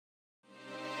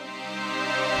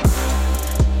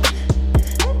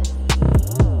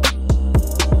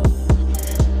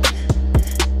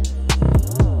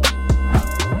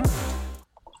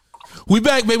We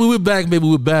back, baby. We're back, baby.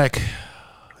 We're back.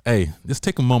 Hey, just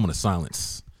take a moment of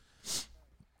silence.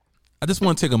 I just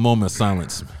want to take a moment of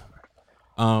silence.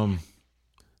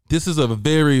 This is a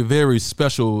very, very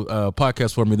special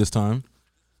podcast for me this time.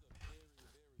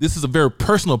 This is a very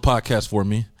personal podcast for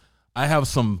me. I have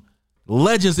some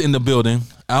legends in the building.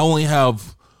 I only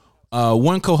have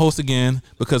one co-host again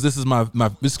because this is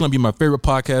this is going to be my favorite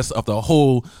podcast of the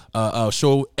whole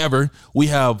show ever. We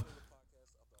have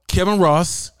Kevin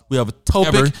Ross. We have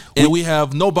Topic, and we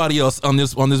have nobody else on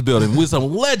this building. We have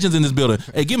some legends in this building.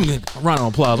 Hey, give me a round of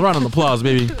applause. Round of applause,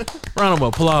 baby. Round of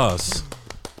applause.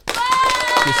 Get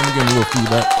some getting a little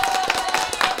feedback.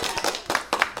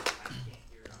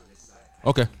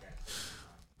 Okay.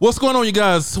 What's going on, you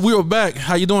guys? We are back.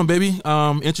 How you doing, baby?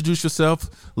 Introduce yourself.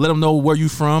 Let them know where you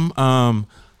from,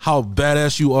 how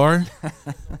badass you are,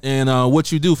 and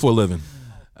what you do for a living.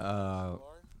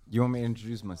 You want me to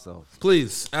introduce myself?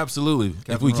 Please, absolutely,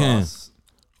 Kevin if we Ross, can.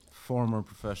 Former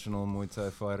professional Muay Thai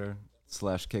fighter /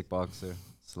 kickboxer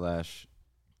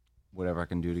 / whatever I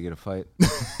can do to get a fight.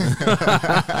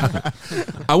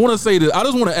 I want to say this. I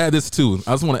just want to add this too.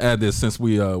 I just want to add this since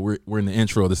we're in the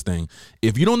intro of this thing.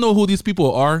 If you don't know who these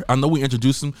people are, I know we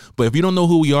introduced them, but if you don't know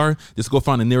who we are, just go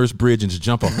find the nearest bridge and just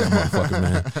jump off that motherfucker,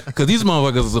 man. Because these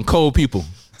motherfuckers are some cold people,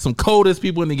 some coldest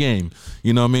people in the game.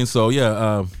 You know what I mean? So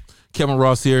yeah. Kevin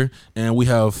Ross here, and we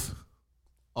have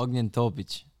Ognjen Topic.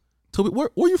 Toby, where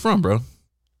are you from, bro?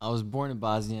 I was born in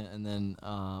Bosnia and then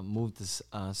moved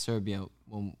to Serbia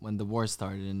when the war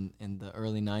started in the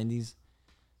early 90s.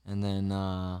 And then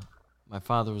my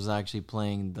father was actually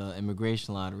playing the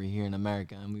immigration lottery here in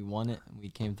America, and we won it, and we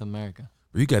came to America.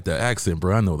 You got that accent,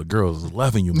 bro. I know the girls is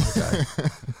loving you, my guy.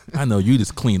 I know you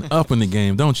just clean up in the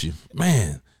game, don't you?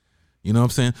 Man, you know what I'm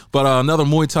saying? But another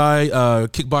Muay Thai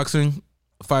kickboxing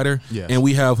fighter, yes. And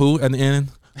we have who at the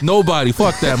end? Nobody.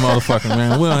 Fuck that motherfucker,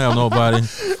 man. We don't have nobody.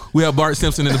 We have Bart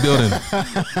Simpson in the building.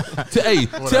 Hey,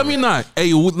 tell me not.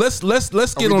 Hey, let's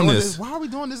get on this. Why are we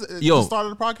doing this? Yo, the start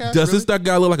of the podcast. Does that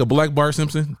guy look like a black Bart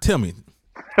Simpson? Tell me.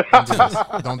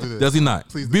 Don't do this. Does he not?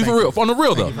 Please, be for real. On the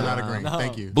real though. Thank you for not agreeing. No.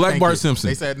 Thank you. Black Thank Bart you. Simpson.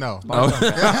 They said no.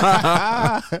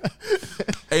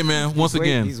 Hey man, once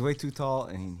again, he's way too tall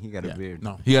and he got a beard.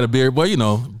 No, he got a beard. Well, you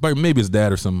know, maybe his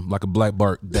dad or something, like a black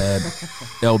Bart dad,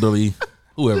 elderly,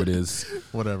 whoever it is.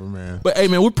 Whatever, man. But hey,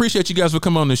 man, we appreciate you guys for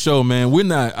coming on the show, man.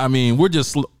 We're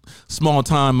just small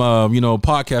time,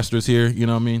 podcasters here. You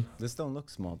know what I mean? This don't look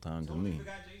small time to me.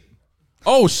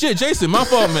 Oh shit, Jason, my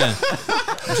fault, man.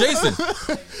 Jason,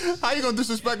 how you gonna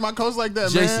disrespect my coach like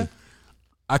that, Jason, man?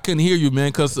 I couldn't hear you, man,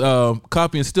 because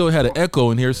copying still had an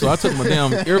echo in here, so I took my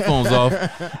damn earphones off,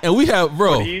 and we have,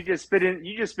 bro. Well, you just spit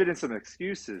in some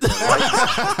excuses.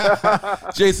 Right?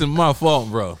 Jason, my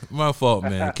fault, bro. My fault,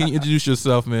 man. Can you introduce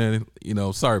yourself, man? You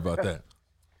know, sorry about that.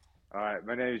 All right,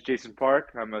 my name is Jason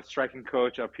Park. I'm a striking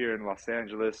coach up here in Los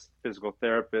Angeles, physical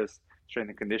therapist, strength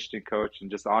and conditioning coach, and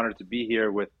just honored to be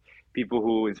here with people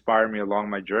who inspire me along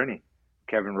my journey.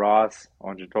 Kevin Ross,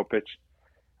 Ognjen Topic.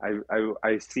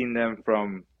 I've seen them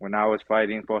from when I was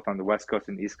fighting, both on the West Coast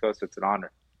and East Coast. So it's an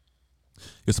honor.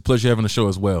 It's a pleasure having the show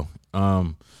as well.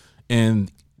 And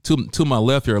to my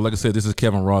left here, like I said, this is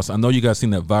Kevin Ross. I know you guys seen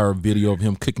that viral video of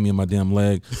him kicking me in my damn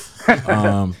leg.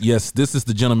 Yes, this is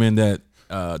the gentleman that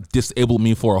disabled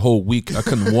me for a whole week. I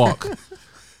couldn't walk.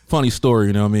 Funny story,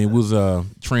 you know what I mean? It was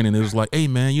training. It was like, hey,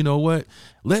 man, you know what?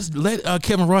 Let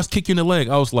Kevin Ross kick you in the leg.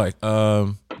 I was like,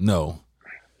 no.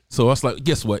 So I was like,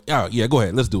 guess what? Yeah, go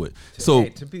ahead. Let's do it. So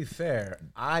to be fair,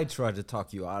 I tried to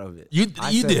talk you out of it. You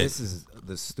said, did. This is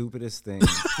the stupidest thing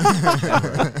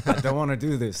ever. I don't want to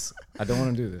do this.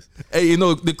 Hey, you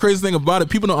know, the crazy thing about it,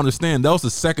 people don't understand. That was the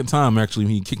second time, actually,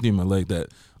 he kicked me in my leg. The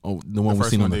one we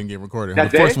seen on didn't get recorded. The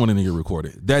first one didn't get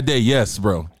recorded. That day, yes,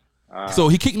 bro. So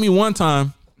he kicked me one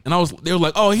time, and they were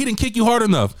like, oh, he didn't kick you hard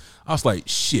enough. I was like,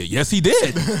 shit, yes, he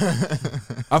did.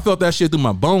 I felt that shit through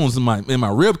my bones in my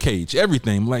rib cage,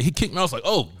 everything. Like, he kicked me. I was like,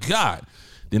 oh, God.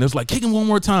 Then it was like, kick him one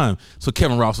more time. So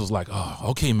Kevin Ross was like, oh,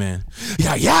 okay, man.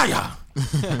 Yeah.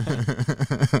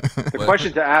 The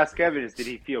question to ask Kevin is, did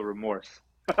he feel remorse?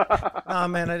 Nah,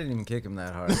 man, I didn't even kick him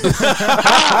that hard.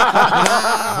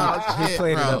 He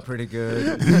played it up pretty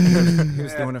good. He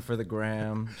was doing it for the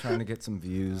gram, trying to get some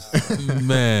views.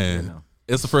 Man, you know.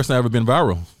 It's the first time I've ever been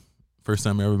viral. First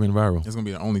time I've ever been viral. It's gonna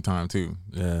be the only time too.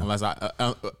 Yeah. Unless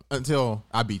until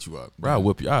I beat you up. Bro, I'll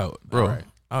whip you out, bro. Right.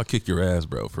 I'll kick your ass,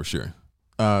 bro, for sure.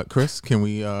 Chris, can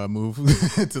we move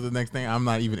to the next thing? I'm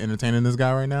not even entertaining this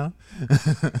guy right now.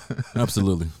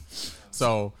 Absolutely.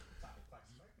 So,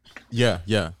 yeah.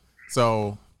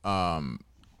 So,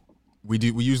 we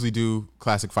usually do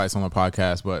classic fights on the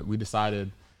podcast, but we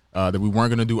decided that we weren't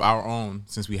going to do our own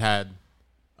since we had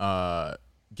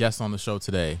guests on the show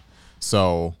today.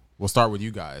 So we'll start with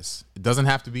you guys. It doesn't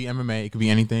have to be MMA. It could be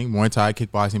anything. Muay Thai,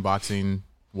 kickboxing, boxing,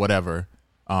 whatever.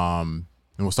 And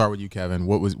we'll start with you, Kevin.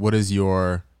 What is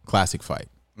your classic fight?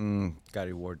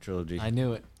 Gotti Ward trilogy. I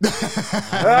knew it.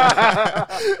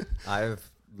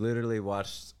 I've literally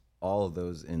watched all of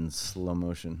those in slow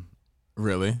motion.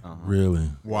 Really? Really?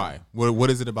 Why? What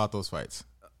is it about those fights?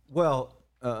 Well,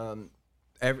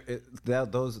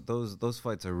 those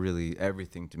fights are really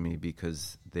everything to me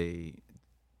because they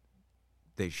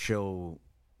show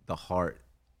the heart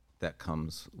that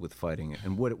comes with fighting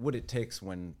and what it takes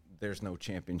when there's no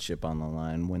championship on the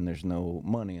line, when there's no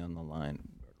money on the line,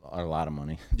 a lot of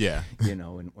money. Yeah. You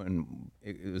know, and when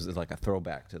it was like a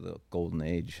throwback to the golden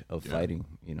age of fighting,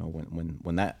 you know,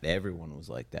 when that everyone was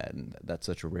like that, and that's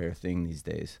such a rare thing these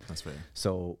days. That's fair.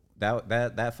 So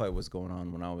that fight was going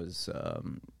on when I was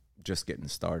just getting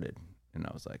started, and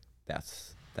I was like,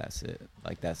 that's it.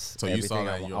 Like that's so you saw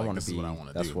that I you're want like, to this be. is what I want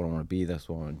to do. That's what I want to be. That's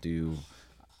what I want to do.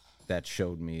 That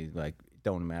showed me like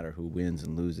don't matter who wins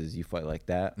and loses. You fight like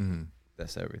that. Mm-hmm.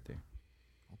 That's everything.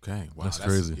 Okay, wow, That's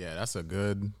crazy. Yeah, that's a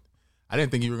good. I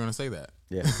didn't think you were going to say that.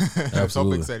 Yeah,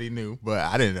 Absolutely. Topic said he knew, but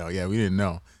I didn't know. Yeah, we didn't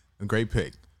know. A great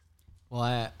pick.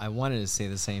 Well, I wanted to say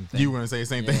the same thing. You were going to say the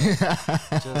same Yeah.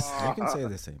 thing? just you can say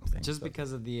the same thing. just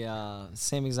because of the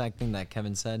same exact thing that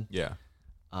Kevin said. Yeah.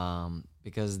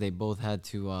 Because they both had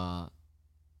to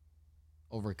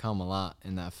overcome a lot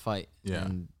in that fight. Yeah.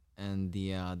 And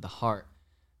the heart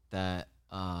that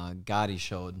Gotti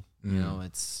showed, you know,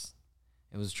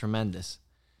 it was tremendous.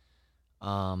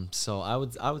 So I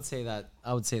would say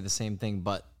the same thing,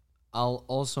 but I'll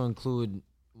also include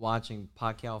watching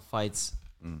Pacquiao fights,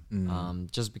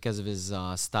 just because of his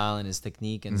style and his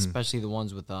technique, and especially the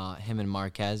ones with him and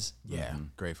Marquez. Yeah,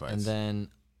 great fights. And then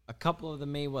a couple of the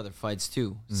Mayweather fights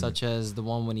too, such as the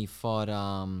one when he fought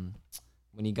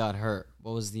when he got hurt.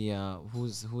 What was the who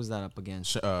was that up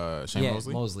against? Shane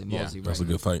Mosley? Mosley. Yeah, Right. That's a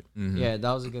good fight. Yeah,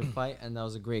 that was a good fight, and that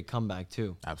was a great comeback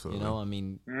too. Absolutely. You know, I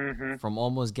mean, from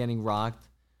almost getting rocked,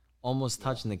 almost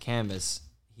touching the canvas,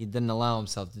 he didn't allow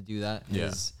himself to do that.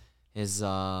 Yeah. His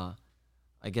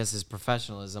I guess his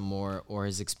professionalism or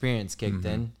his experience kicked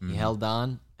in. He held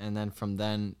on, and then from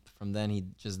then he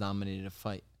just dominated a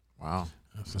fight. Wow.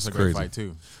 That's a crazy. great fight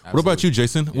too. What about you,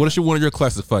 Jason? What is one of your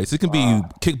classic fights? It can be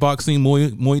kickboxing,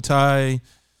 Muay Thai,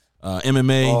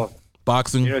 MMA,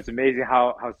 boxing. You know, it's amazing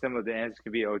how similar the answers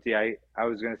can be, OT. I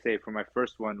was going to say for my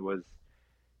first one was,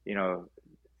 you know,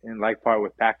 in like part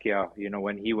with Pacquiao, you know,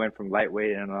 when he went from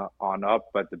lightweight and on up,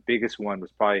 but the biggest one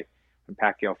was probably when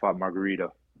Pacquiao fought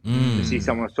Margarito. To see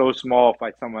someone so small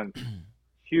fight someone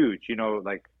huge, you know,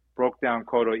 like broke down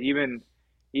Cotto,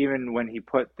 even when he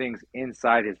put things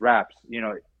inside his wraps, you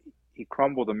know, he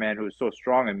crumbled a man who was so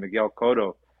strong in Miguel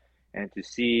Cotto. And to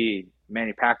see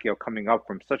Manny Pacquiao coming up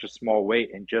from such a small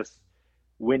weight and just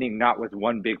winning not with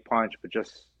one big punch, but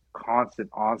just constant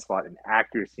onslaught and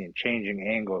accuracy and changing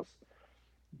angles,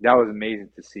 that was amazing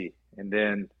to see. And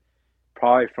then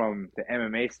probably from the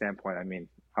MMA standpoint, I mean,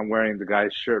 I'm wearing the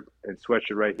guy's shirt and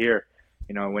sweatshirt right here.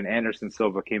 You know, when Anderson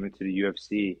Silva came into the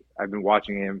UFC, I've been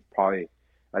watching him probably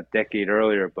a decade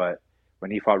earlier, but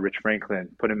when he fought Rich Franklin,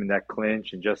 put him in that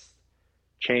clinch and just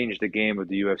changed the game of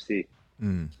the UFC.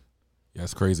 Yeah,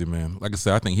 it's crazy, man. Like I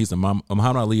said, I think he's the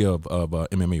Muhammad Ali of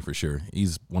MMA for sure.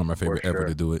 He's one of my favorite ever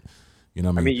to do it. You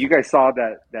know what I mean? You guys saw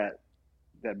that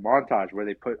montage where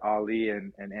they put Ali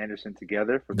and Anderson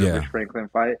together for the Rich Franklin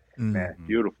fight. Man,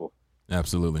 beautiful.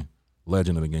 Absolutely.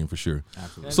 Legend of the game for sure.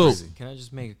 Absolutely. So, Can I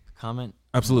just make a comment?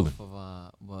 Absolutely.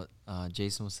 Of what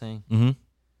Jason was saying.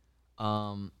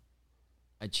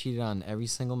 I cheated on every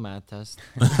single math test,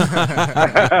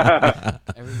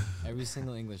 every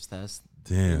single English test.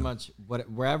 Damn. Pretty much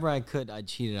wherever I could, I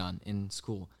cheated on in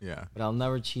school. Yeah. But I'll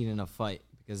never cheat in a fight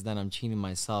because then I'm cheating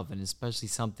myself, and especially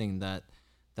something that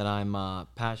I'm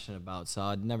passionate about. So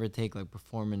I'd never take like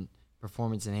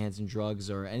performance enhancing drugs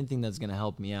or anything that's gonna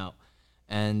help me out.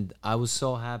 And I was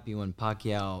so happy when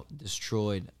Pacquiao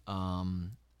destroyed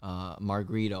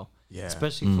Margarito,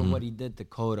 especially for what he did to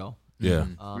Cotto. Yeah.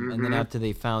 And then after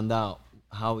they found out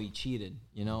how he cheated,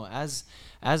 you know, as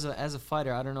a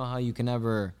fighter, I don't know how you can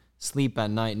ever sleep at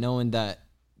night knowing that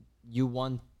you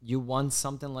won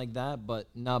something like that, but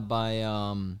not by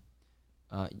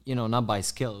not by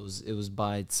skill. It was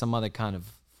by some other kind of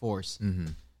force.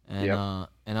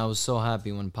 And I was so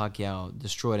happy when Pacquiao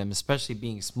destroyed him, especially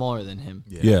being smaller than him.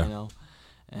 Yeah. You know,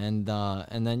 and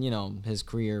then you know his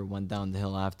career went down the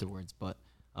hill afterwards, but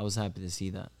I was happy to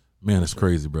see that. Man, it's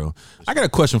crazy, bro. I got a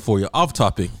question for you, off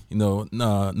topic. You know,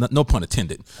 no pun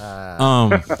intended.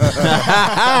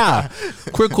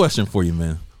 Quick question for you,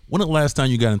 man. When the last time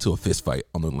you got into a fist fight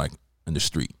on in the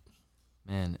street?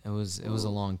 Man, it was a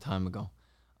long time ago.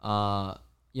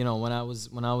 You know, when I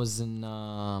was in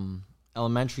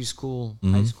elementary school,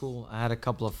 high school, I had a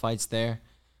couple of fights there.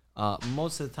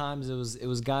 Most of the times it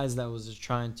was guys that was just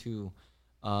trying to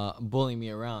bully me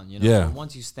around. You know, Yeah. And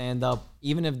once you stand up,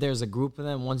 even if there's a group of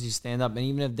them, once you stand up, and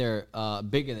even if they're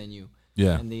bigger than you,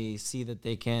 Yeah. and they see that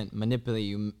they can't manipulate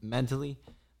you mentally,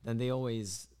 then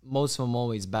most of them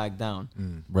always back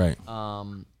down. Right.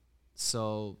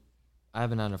 So I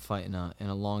haven't had a fight in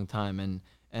a long time,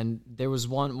 and there was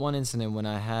one incident when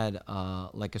I had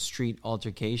like a street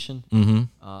altercation.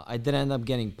 I did end up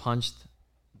getting punched,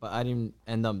 but I didn't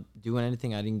end up doing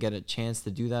anything. I didn't get a chance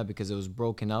to do that because it was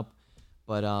broken up.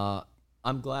 But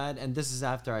I'm glad, and this is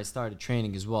after I started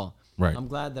training as well. Right. I'm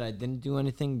glad that I didn't do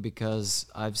anything because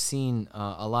I've seen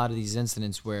a lot of these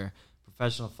incidents where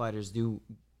professional fighters do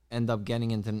end up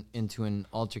getting into an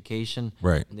altercation.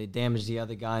 Right. And they damage the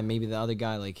other guy. Maybe the other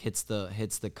guy like hits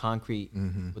the concrete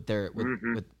with their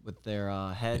with their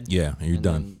head. Yeah, and you're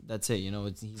done. then that's it. You know,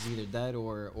 he's either dead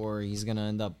or he's gonna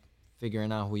end up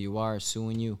figuring out who you are,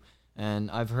 suing you.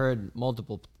 And I've heard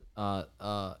multiple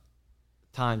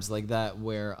times like that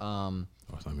where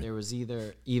there was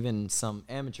even some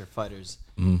amateur fighters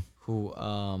who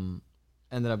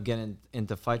ended up getting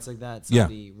into fights like that.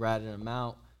 Somebody ratted them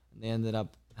out. They ended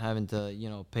up having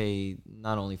to, pay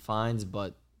not only fines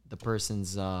but the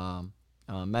person's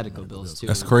medical bills too.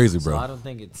 That's crazy, bro. So I don't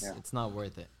think it's not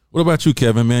worth it. What about you,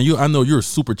 Kevin, man? I know you're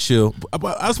super chill.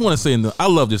 I just want to say, I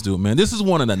love this dude, man. This is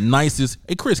one of the nicest.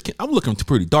 Hey, Chris, I'm looking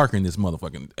pretty dark in this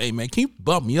motherfucking. Hey, man, can you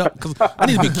bump me up? Because I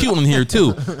need to be cute in here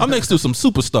too. I'm next to some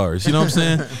superstars. You know what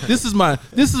I'm saying? This is my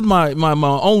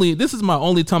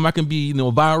only time I can be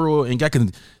viral and I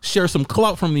can share some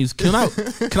clout from these. Can I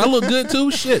look good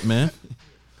too? Shit, man.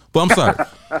 But I'm sorry.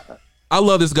 I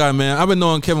love this guy, man. I've been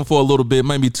knowing Kevin for a little bit,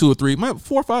 maybe 2 or 3, 4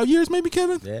 or 5 years, maybe,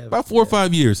 Kevin? Yeah. About 4 or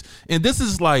 5 years. And this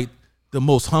is like the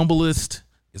most humblest,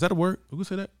 is that a word? Who could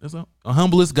say that? That's a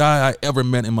humblest guy I ever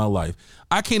met in my life.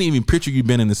 I can't even picture you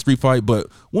been in a street fight, but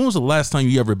when was the last time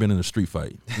you ever been in a street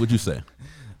fight? What'd you say?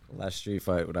 Last street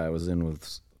fight what I was in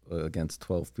was against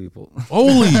 12 people.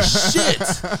 Holy shit.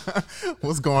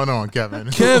 What's going on, Kevin?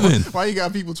 Kevin. Why you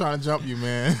got people trying to jump you,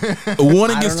 man?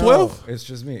 1 against 12? It's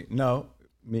just me. No.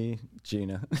 Me,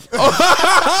 Gina.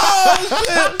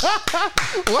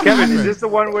 Kevin, is this the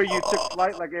one where you took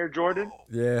flight like Air Jordan?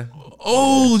 Yeah.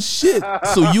 Oh shit!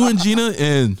 So you and Gina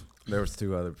and There was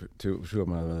two of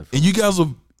my other friends. you guys were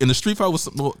in the street fight with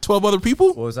 12 other people?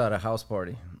 What was at a house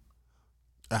party?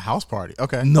 A house party.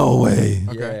 Okay. No way.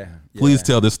 Yeah. Please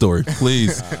tell this story,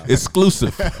 please.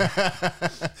 Exclusive.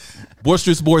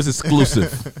 Boisterous Boys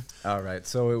exclusive. All right.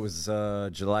 So it was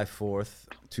July 4th,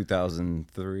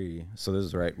 2003. So this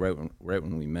is right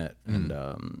when we met, and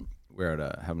we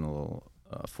were having a little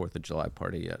 4th of July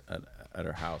party at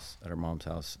her house, at her mom's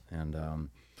house, and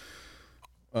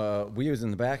we was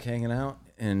in the back hanging out,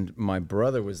 and my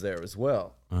brother was there as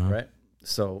well, right?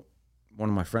 So one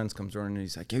of my friends comes over and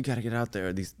he's like, "You gotta get out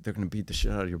there. They're gonna beat the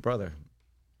shit out of your brother."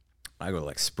 I go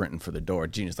like sprinting for the door.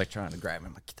 Gina's like trying to grab me.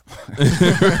 I'm like, "Get the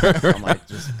fuck." I'm like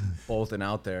just bolting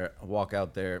out there. I walk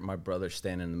out there. My brother's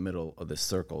standing in the middle of this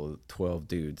circle of 12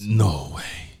 dudes. No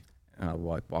way. And I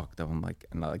walked up. I'm like,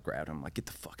 and I like grabbed him. I'm like, "Get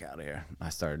the fuck out of here!" And I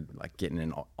started like getting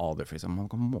in all their face. I'm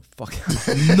like, "I'm gonna fuck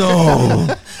out." No.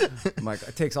 I'm like,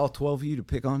 "It takes all 12 of you to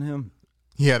pick on him."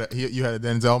 You had a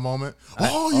Denzel moment. You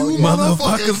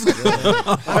Motherfuckers.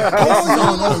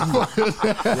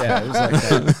 Yeah, it was like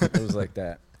that. It was like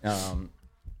that.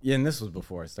 Yeah, and this was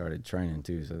before I started training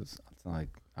too, so it's not like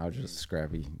I was just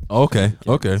scrappy. Okay.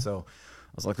 So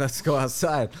I was like, "Let's go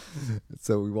outside."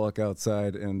 So we walk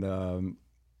outside, and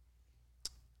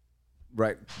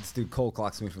right, this dude cold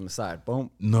clocks me from the side. Boom.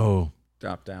 No.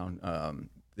 Drop down.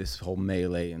 This whole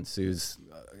melee ensues.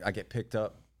 I get picked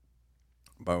up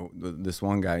by this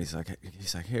one guy. He's like,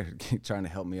 "Here," trying to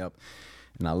help me up,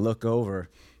 and I look over.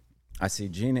 I see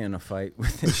Gina in a fight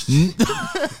with this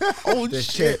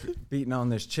chick, beating on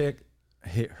this chick.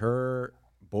 Hit her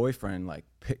boyfriend, like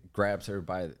grabs her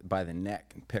by the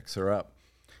neck and picks her up,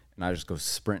 and I just go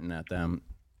sprinting at them.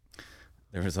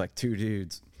 There was like 2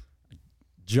 dudes.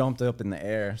 Jumped up in the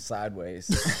air sideways.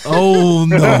 Oh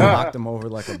no! Knocked him over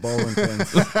like a bowling pin.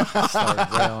 Started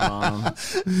railing on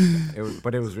him.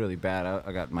 But it was really bad.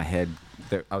 I got my head.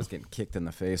 I was getting kicked in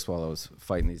the face while I was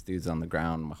fighting these dudes on the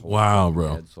ground. My whole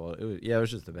bro. Head, so it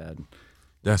was just a bad.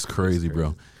 That's crazy,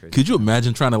 bro. Could you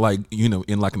imagine trying to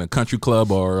in a country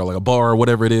club or like a bar or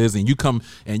whatever it is, and you come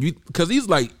and because he's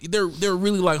like they're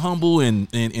really like humble and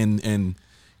they're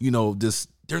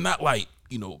not like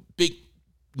big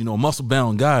muscle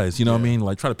bound guys. You know what I mean?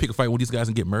 Like try to pick a fight with these guys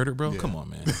and get murdered, bro. Come on,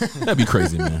 man. That'd be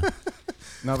crazy, man.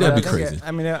 No, That'd be I think crazy.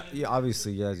 I mean, yeah,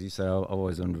 obviously, as you said, I've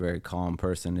always been a very calm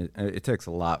person. It takes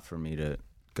a lot for me to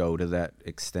go to that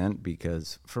extent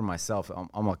because for myself,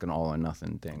 I'm like an all or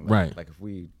nothing thing. Right. Like if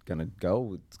we gonna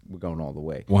go, we're going all the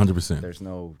way. 100%.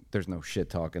 There's no shit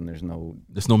talking. There's no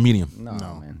medium. no.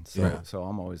 Man. Yeah. So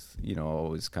I'm always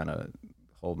kind of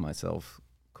hold myself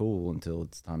cool until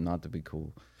it's time not to be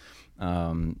cool.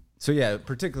 So yeah,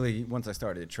 particularly once I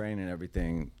started training and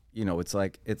everything, it's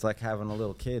like having a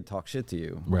little kid talk shit to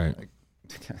you. Right. Like,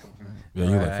 Yeah,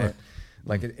 you're like, fuck.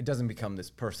 like it doesn't become this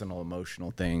personal,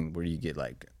 emotional thing where you get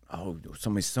like, oh,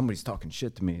 somebody's talking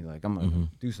shit to me. Like I'm gonna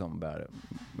do something about it.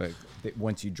 Like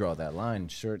once you draw that line,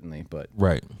 certainly, but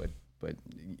Right. But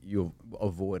you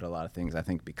avoid a lot of things. I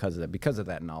think because of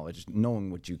that knowledge,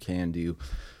 knowing what you can do.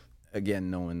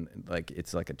 Again, knowing like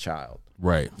it's like a child.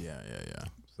 Right. Yeah.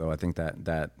 So I think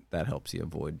that helps you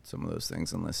avoid some of those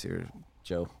things unless you're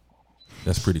Joe.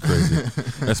 That's pretty crazy.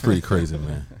 That's pretty crazy,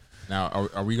 man. Now,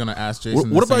 are we gonna ask Jason?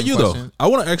 What the about same you question? though? I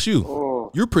want to ask you.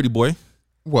 Oh. You're a pretty boy.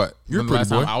 What? You're When a the last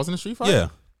pretty boy. time I was in a street fight? Yeah.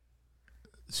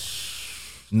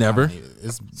 Never. I mean,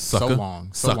 it's Sucker. so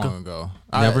Sucker. long ago.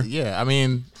 Never? I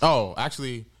mean,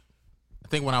 actually, I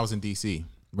think when I was in DC,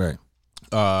 Right.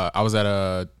 I was at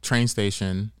a train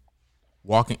station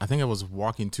walking. I think I was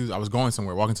walking to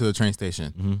the train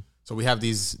station. Mm-hmm. So we have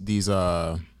these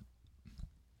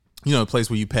place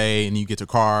where you pay and you get your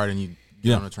card and you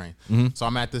get on the train. Mm-hmm. So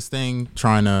I'm at this thing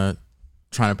trying to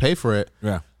pay for it.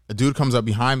 Yeah. A dude comes up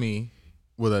behind me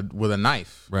with a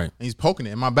knife. Right. And he's poking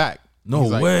it in my back. No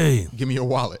He's like, way. Give me your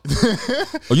wallet.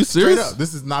 Are you Straight serious? up.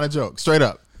 This is not a joke. Straight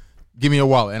up. Give me your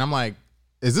wallet. And I'm like,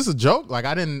 is this a joke? Like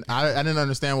I didn't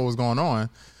understand what was going on.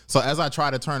 So as I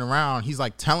try to turn around, he's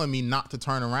like telling me not to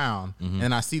turn around.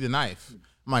 And I see the knife.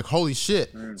 I'm like, holy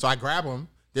shit. So I grab him.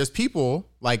 There's people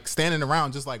like standing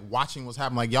around just like watching what's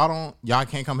happening. Like y'all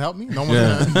can't come help me? No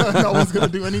one's gonna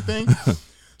do anything.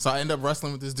 So I end up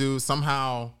wrestling with this dude,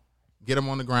 somehow get him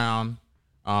on the ground,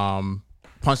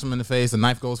 punch him in the face, the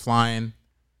knife goes flying.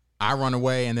 I run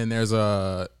away, and then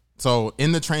so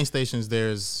in the train stations,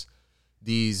 there's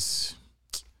these,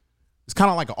 it's kind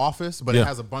of like an office, but it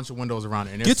has a bunch of windows around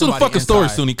it. And Get to the fucking story,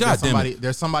 Sunni. God damn it.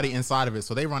 There's somebody inside of it.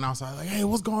 So they run outside like, hey,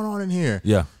 what's going on in here?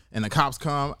 Yeah. And the cops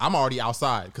come. I'm already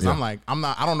outside because I'm like,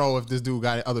 I don't know if this dude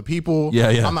got other people.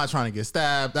 Yeah. I'm not trying to get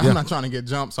stabbed. I'm not trying to get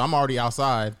jumped. So I'm already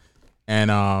outside. And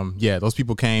those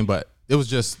people came, but it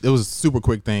was a super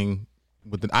quick thing.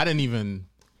 I didn't even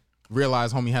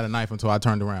realize homie had a knife until I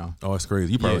turned around. Oh, that's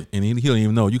crazy. You probably and he don't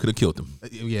even know you could have killed him.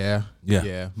 Yeah.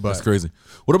 But That's crazy.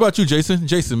 What about you, Jason?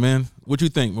 Jason, man, what you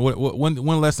think?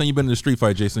 When last time you been in a street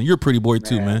fight, Jason? You're a pretty boy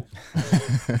too, man.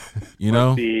 You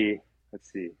know? Let's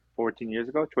see. 14 years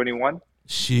ago, 21.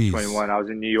 Jeez. 21. I was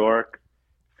in New York,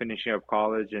 finishing up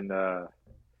college, and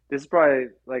this is probably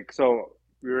like, so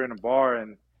we were in a bar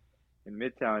in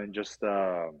Midtown, and just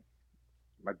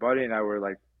my buddy and I were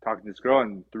like talking to this girl,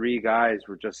 and three guys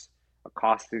were just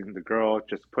accosting the girl,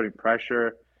 just putting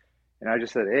pressure. And I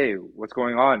just said, hey, what's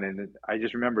going on? And then I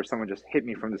just remember someone just hit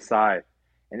me from the side.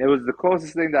 And it was the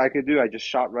closest thing that I could do. I just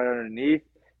shot right underneath.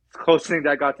 It's the closest thing that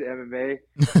I got to MMA.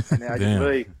 And then I just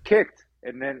really kicked.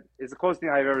 And then it's the closest thing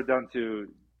I've ever done to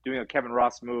doing a Kevin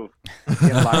Ross move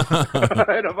in life.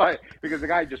 In a fight. Because the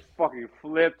guy just fucking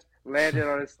flipped, landed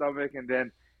on his stomach, and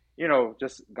then,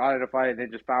 just got in a fight, and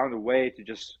then just found a way to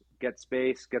just get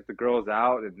space, get the girls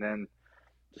out, and then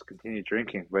just continue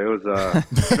drinking. But it was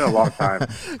it's been a long time.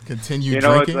 Continue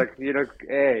drinking? It's like,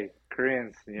 hey,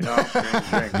 Koreans, Koreans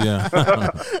drink. Yeah.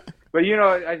 But,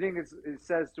 I think it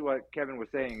says to what Kevin was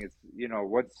saying, it's,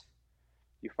 once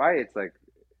you fight, it's like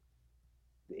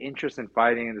the interest in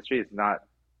fighting in the street is not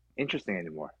interesting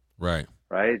anymore. Right.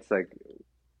 It's like,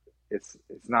 it's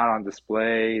not on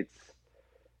display.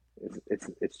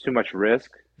 It's too much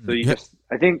risk. So you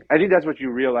I think that's what you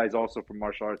realize also from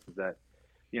martial arts is that,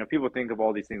 people think of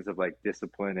all these things of like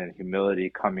discipline and humility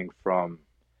coming from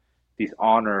these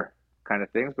honor kind of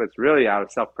things, but it's really out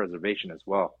of self-preservation as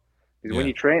well. Because when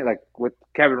you train, like with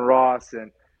Kevin Ross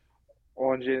and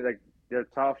Ognjen, like they're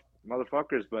tough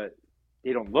motherfuckers, but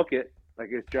they don't look it. Like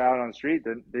if you're out on the street,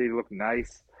 they look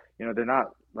nice. They're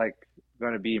not like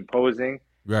going to be imposing.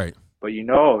 Right. But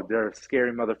they're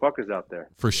scary motherfuckers out there.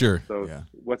 For sure. So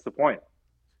what's the point?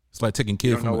 It's like taking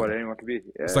You don't know what anyone can be.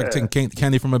 Yeah. It's like taking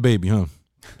candy from a baby, huh?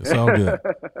 It's all good.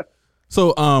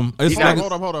 So it's Like,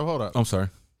 hold up. I'm sorry.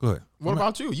 Go ahead. What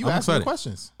about you? You I'm asked me excited.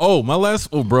 questions. Oh, my last.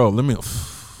 Oh, bro, let me.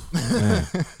 Man.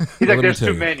 He's like, me there's tell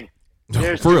too you. many.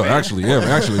 For real, actually,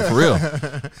 for real.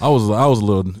 I was a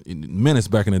little menace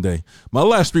back in the day. My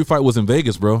last street fight was in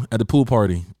Vegas, bro, at the pool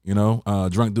party. You know,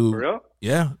 drunk dude. For real?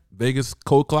 Yeah, Vegas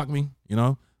cold clocked me. You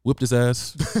know, whipped his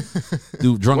ass.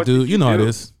 Drunk What dude. did You know how it do?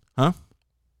 is, huh?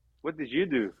 What did you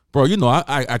do? Bro, you know,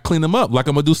 I cleaned him up like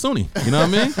I'm a Dusuni. You know what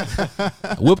I mean?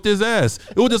 I whipped his ass.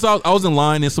 It was just I was in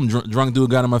line and some drunk dude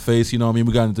got in my face. You know what I mean?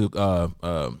 We got into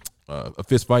a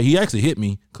fist fight. He actually hit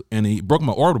me and he broke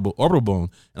my orbital bone,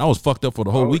 and I was fucked up for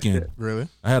the whole weekend. Shit. Really?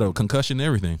 I had a concussion and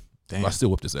everything. Damn. But I still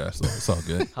whipped his ass, though. It's all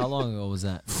good. How long ago was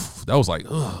that? That was like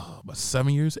about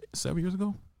 7 years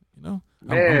ago. You know,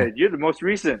 Man, you're the most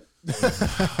recent. bro.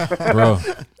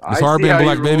 I It's hard see being how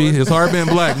black, you baby. rolling. It's hard being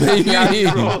black, baby. Yeah,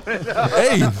 I'm rolling.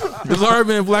 Hey, it's hard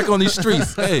being black on these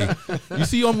streets. Hey, you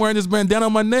see I'm wearing this bandana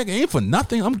on my neck? It ain't for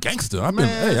nothing. I'm gangster. I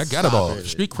got it stop all. it.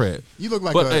 Street cred. You look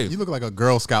like But, hey. you look like a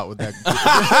Girl Scout with that.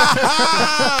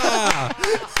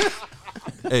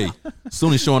 Hey,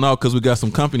 soon he's showing out because we got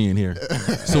some company in here.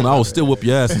 Soon I will still whoop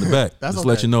your ass in the back. That's Just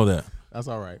let okay. you know that. That's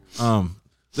all right.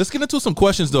 Let's get into some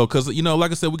questions though, because you know,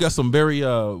 like I said, we got some very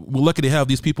we're lucky to have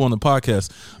these people on the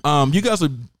podcast. You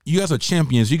guys are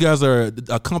champions. You guys are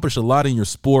accomplished a lot in your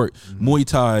sport, Muay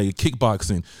Thai,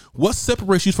 kickboxing. What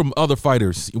separates you from other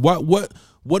fighters?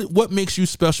 What makes you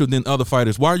special than other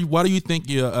fighters? Why do you think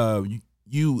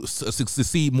you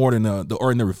succeed more than the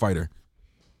ordinary fighter?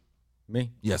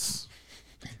 Me? Yes.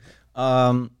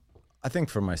 I think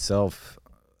for myself,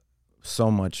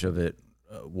 so much of it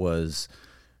was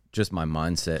just my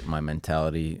mindset, my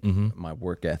mentality, my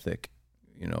work ethic,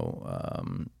 you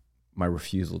know, my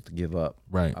refusal to give up.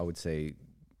 Right. I would say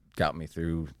got me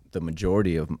through the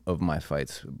majority of my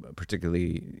fights,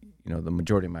 particularly, you know, the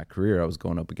majority of my career. I was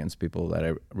going up against people that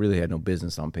I really had no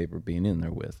business on paper being in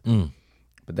there with.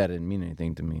 But that didn't mean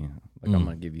anything to me. Like, I'm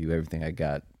going to give you everything I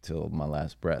got till my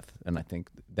last breath. And I think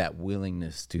that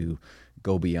willingness to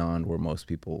go beyond where most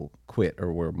people quit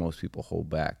or where most people hold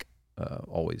back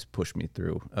always pushed me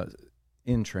through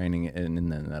in training,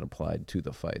 and then that applied to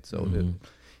the fight. So, you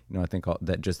know, I think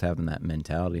that just having that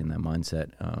mentality and that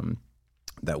mindset,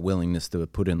 that willingness to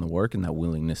put in the work and that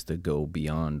willingness to go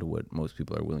beyond what most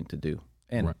people are willing to do,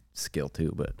 and skill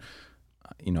too. But,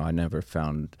 you know, I never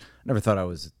thought I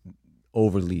was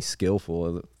overly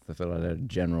skillful. I felt I had a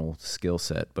general skill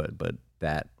set, but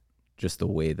that just the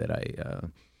way that I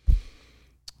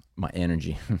my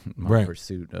energy, my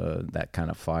pursuit, that kind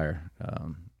of fire,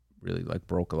 really like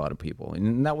broke a lot of people.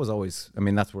 And that was always, I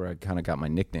mean, that's where I kind of got my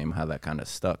nickname, how that kind of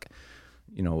stuck.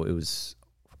 You know, it was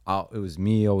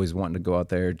me always wanting to go out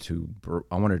there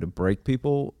I wanted to break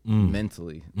people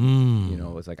mentally. You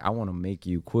know, it's like, I want to make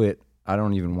you quit. I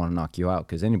don't even want to knock you out,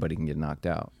 because anybody can get knocked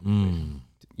out.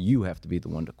 You have to be the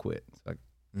one to quit. It's like,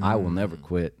 I will never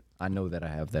quit. I know that I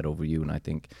have that over you. And I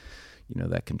think, you know,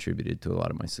 that contributed to a lot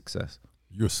of my success.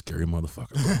 You're a scary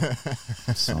motherfucker,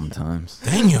 bro. Sometimes.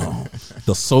 Damn.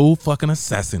 The soul fucking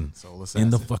assassin, Soul assassin. in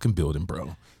the fucking building,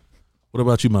 bro. What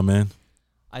about you, my man?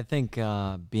 I think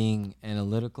being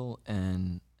analytical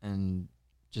and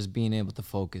just being able to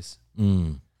focus.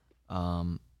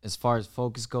 As far as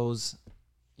focus goes,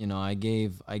 you know, I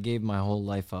gave my whole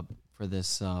life up for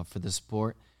this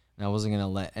sport, and I wasn't gonna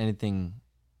let anything,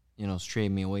 you know, stray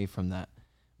me away from that.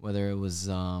 Whether it was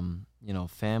you know,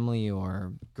 family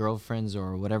or girlfriends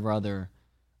or whatever other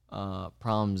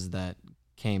problems that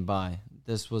came by,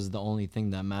 this was the only thing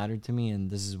that mattered to me,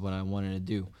 and this is what I wanted to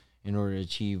do in order to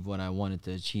achieve what I wanted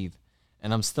to achieve.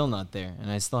 And I'm still not there, and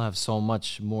I still have so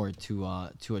much more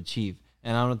to achieve.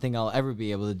 And I don't think I'll ever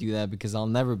be able to do that, because I'll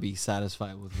never be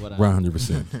satisfied with what I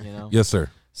 100%. you know. Yes, sir.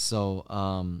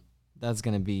 So that's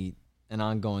gonna be an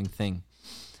ongoing thing.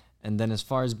 And then as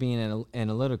far as being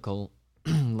analytical,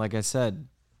 like I said,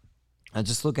 I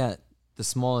just look at the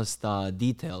smallest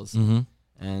details,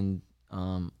 and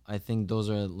I think those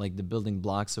are like the building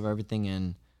blocks of everything.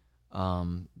 And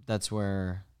that's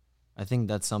where I think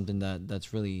that's something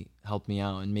that's really helped me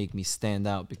out and make me stand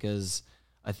out, because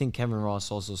I think Kevin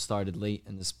Ross also started late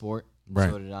in the sport. Right.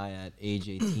 So did I at age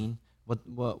 18.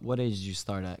 What age did you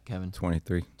start at, Kevin?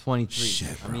 23. 23.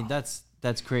 Shit, I mean, that's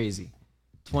crazy.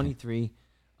 23.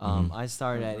 I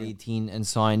started at 18, and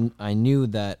so I knew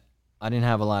that I didn't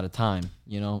have a lot of time,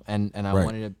 you know, and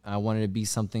I wanted to be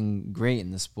something great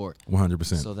in the sport.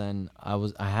 100%. So then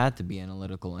I had to be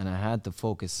analytical, and I had to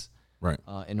focus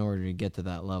in order to get to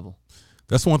that level.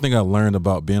 That's one thing I learned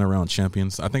about being around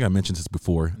champions. I think I mentioned this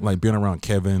before, like being around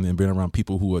Kevin and being around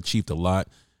people who achieved a lot.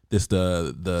 This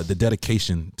the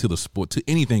dedication to the sport, to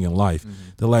anything in life.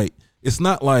 They're like, it's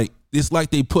like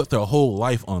they put their whole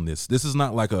life on this. This is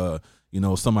not like a, you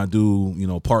know, somebody do, you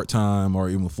know, part-time or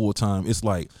even full-time. It's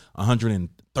like 110%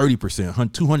 30%,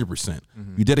 200%.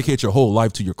 You dedicate your whole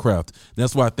life to your craft.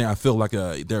 That's why I feel like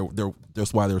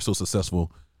that's why they're so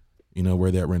successful,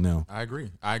 where they're at right now. I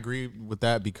agree with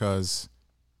that because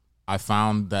I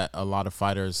found that a lot of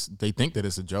fighters, they think that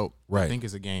it's a joke. Right. They think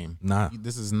it's a game. Nah.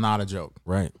 This is not a joke.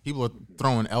 Right. People are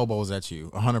throwing elbows at you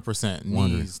 100%,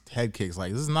 knees, head kicks.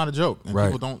 Like, this is not a joke. And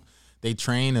people they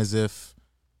train as if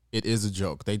it is a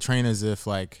joke. They train as if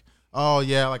like, oh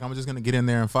yeah, like I'm just gonna get in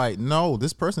there and fight. No,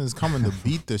 this person is coming to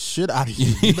beat the shit out of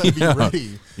you. You better be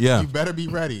ready. Yeah, you better be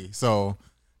ready. So,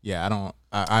 yeah,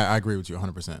 I agree with you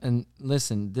 100%. And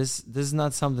listen, this is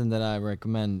not something that I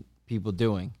recommend people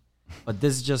doing, but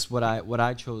this is just what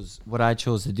I chose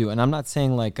to do. And I'm not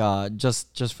saying like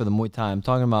just for the Muay Thai. I'm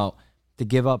talking about to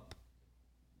give up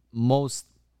most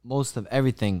of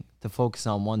everything to focus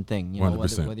on one thing. You know,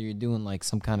 whether you're doing like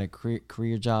some kind of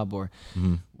career job or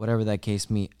whatever that case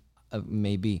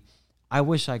may be. I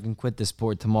wish I can quit the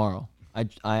sport tomorrow.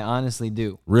 I honestly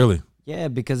do. Really? Yeah,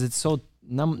 because it's so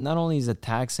not only is it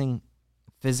taxing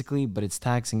physically, but it's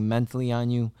taxing mentally on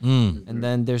you. And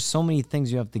then there's so many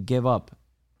things you have to give up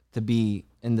to be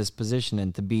in this position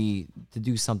and to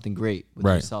do something great with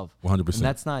yourself. 100%. And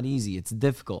that's not easy. It's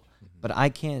difficult. But I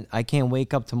can't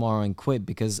wake up tomorrow and quit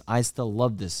because I still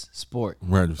love this sport.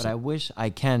 100%. But I wish I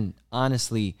can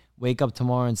honestly wake up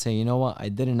tomorrow and say, you know what, I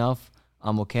did enough.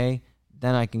 I'm okay.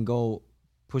 Then I can go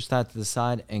push that to the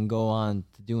side and go on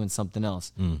to doing something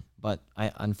else. But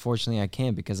unfortunately I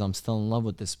can't because I'm still in love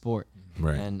with this sport.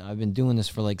 Right. And I've been doing this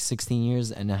for like 16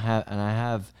 years and I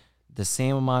have the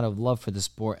same amount of love for the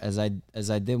sport as I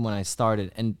did when I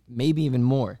started, and maybe even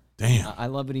more. Damn. I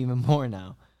love it even more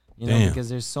now. You know, because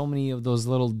there's so many of those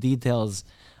little details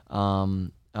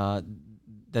that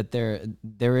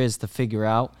there is to figure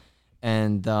out,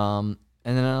 and then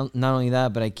not only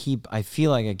that, but I feel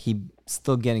like I keep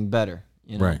still getting better.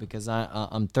 You know, because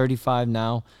I'm 35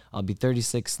 now. I'll be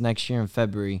 36 next year in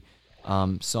February.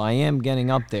 So I am getting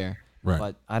up there. Right.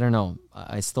 But I don't know.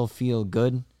 I still feel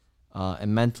good,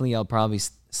 and mentally I'll probably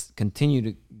continue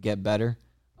to get better,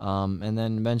 and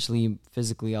then eventually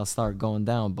physically I'll start going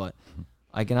down. But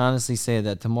I can honestly say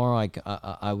that tomorrow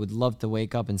I would love to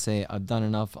wake up and say I've done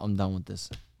enough. I'm done with this.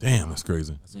 Damn, that's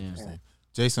crazy. That's interesting.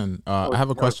 Jason, I have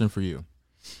a question for you.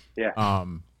 Yeah.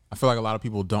 I feel like a lot of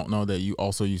people don't know that you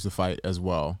also used to fight as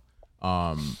well.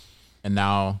 And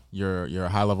now you're a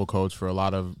high level coach for a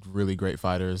lot of really great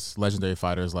fighters, legendary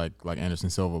fighters like Anderson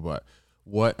Silva. But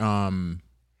what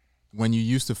when you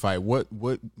used to fight, what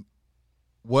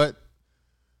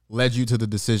led you to the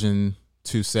decision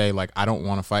to say like I don't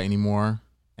want to fight anymore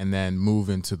and then move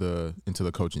into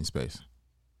the coaching space?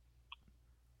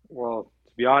 Well,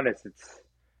 to be honest,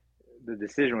 the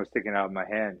decision was taken out of my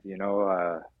hands. You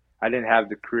know, I didn't have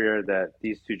the career that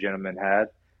these two gentlemen had.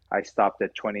 I stopped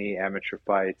at 20 amateur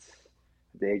fights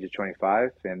at the age of 25,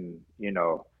 and you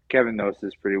know, Kevin knows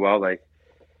this pretty well. Like,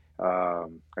 I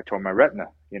tore my retina,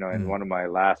 you know, in one of my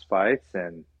last fights,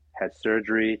 and had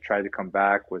surgery. Tried to come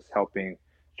back. Was helping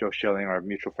Joe Schilling, our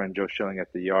mutual friend Joe Schilling,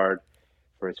 at the yard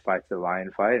for his fight, the Lion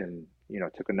fight, and you know,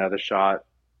 took another shot,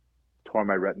 tore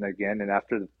my retina again, and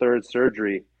after the third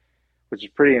surgery, which is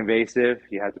pretty invasive,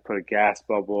 you had to put a gas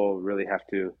bubble, really have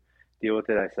to deal with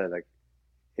it. I said, like,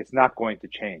 it's not going to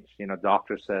change. You know,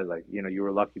 doctor said, like, you know, you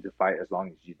were lucky to fight as long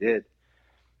as you did.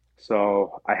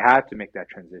 So I had to make that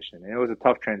transition. And it was a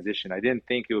tough transition. I didn't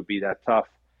think it would be that tough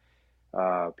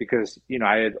because, you know,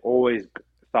 I had always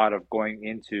thought of going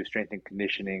into strength and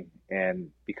conditioning and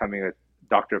becoming a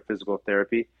doctor of physical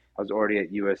therapy. I was already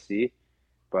at USC.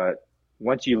 But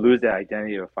once you lose that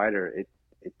identity of a fighter, it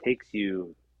takes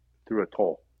you through a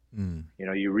toll. You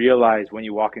know, you realize when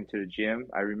you walk into the gym.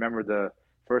 I remember the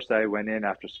first day I went in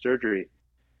after surgery,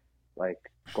 like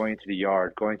going to the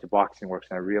yard, going to Boxing Works,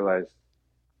 and I realized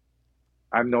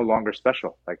I'm no longer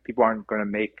special. Like, people aren't going to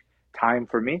make time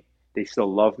for me. They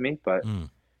still love me, but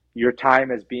your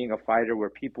time as being a fighter where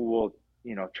people will,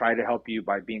 you know, try to help you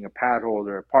by being a pad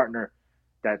holder, a partner,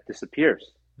 that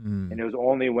disappears. And it was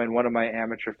only when one of my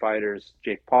amateur fighters,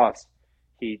 Jake Poss,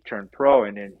 he turned pro,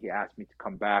 and then he asked me to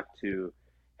come back to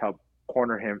help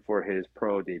corner him for his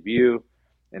pro debut.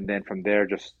 And then from there,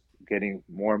 just getting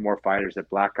more and more fighters at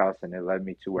Black House, and it led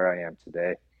me to where I am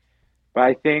today. But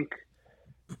I think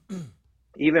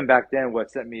even back then,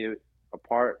 what set me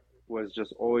apart was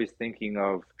just always thinking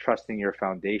of trusting your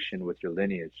foundation with your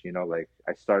lineage. You know, like,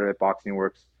 I started at Boxing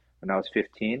Works when I was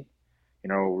 15. You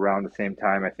know, around the same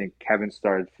time, I think Kevin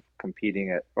started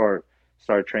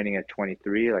started training at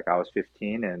 23. Like, I was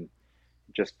 15, and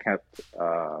just kept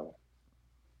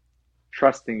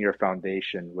trusting your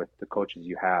foundation with the coaches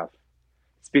you have.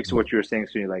 It speaks to what you were saying,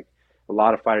 Sunny. Like, a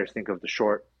lot of fighters think of the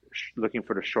short looking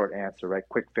for the short answer, right?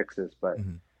 Quick fixes, but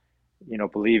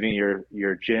believing your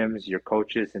gyms, your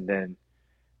coaches, and then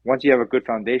once you have a good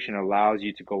foundation, it allows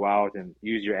you to go out and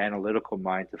use your analytical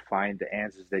mind to find the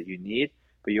answers that you need,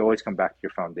 but you always come back to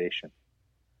your foundation.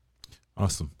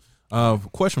 Awesome.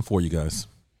 Question for you guys.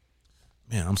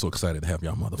 Man, I'm so excited to have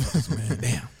y'all motherfuckers, man.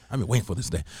 Damn, I've been waiting for this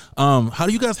day. How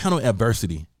do you guys handle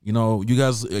adversity? You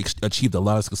guys achieved a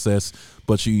lot of success,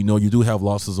 but you do have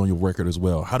losses on your record as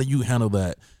well. How do you handle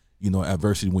that,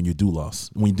 adversity when you do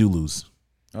lose?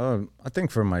 I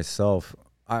think for myself,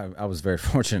 I was very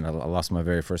fortunate. I lost my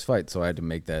very first fight, so I had to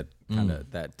make that kind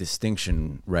of that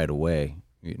distinction right away.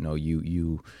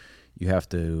 You have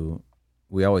to.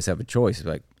 We always have a choice.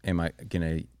 Like, am I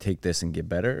gonna take this and get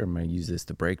better, or am I gonna use this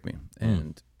to break me?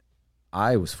 And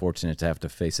I was fortunate to have to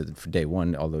face it for day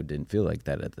one, although it didn't feel like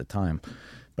that at the time.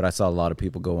 But I saw a lot of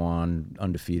people go on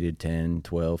undefeated 10,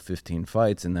 12, 15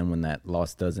 fights, and then when that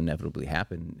loss does inevitably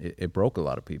happen, it broke a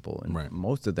lot of people, and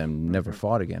most of them never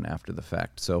fought again after the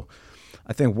fact. So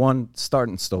I think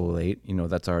starting so late,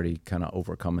 that's already kind of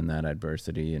overcoming that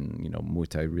adversity, and Muay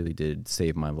Thai really did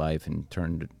save my life and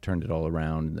turned it all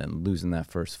around. And then losing that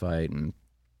first fight, and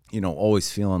always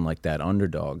feeling like that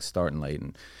underdog starting late,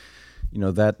 and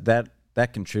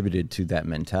that contributed to that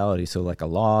mentality. So like a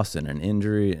loss and an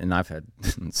injury, and I've had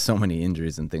so many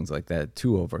injuries and things like that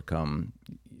to overcome.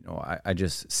 I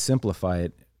just simplify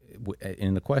it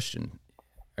in the question: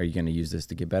 are you going to use this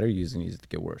to get better? Or are you going to use it to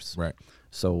get worse? Right.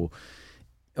 So,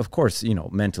 of course,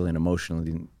 mentally and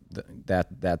emotionally,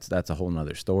 that's a whole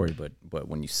nother story. But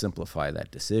when you simplify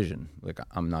that decision, like,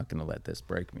 I'm not going to let this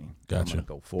break me. Gotcha. I'm going to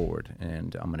go forward,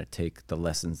 and I'm going to take the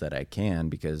lessons that I can,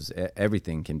 because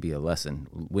everything can be a lesson.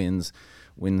 Wins,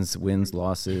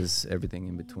 losses, everything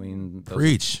in between.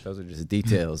 Preach. Those are just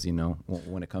details.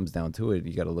 When it comes down to it,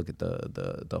 you got to look at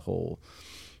the whole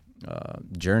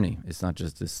journey. It's not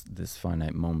just this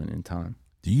finite moment in time.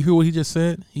 Do you hear what he just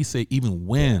said? He said even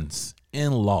wins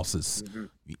and losses,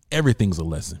 everything's a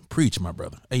lesson. Preach, my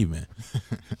brother. Amen.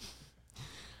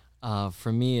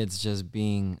 For me, it's just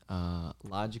being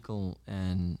logical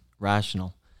and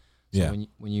rational. So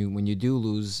when you do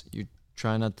lose, you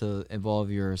try not to involve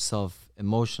yourself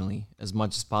emotionally as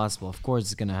much as possible. Of course,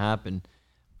 it's gonna happen,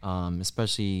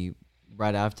 especially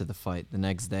right after the fight, the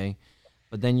next day.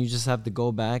 But then you just have to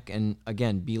go back and,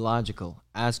 again, be logical.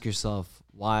 Ask yourself,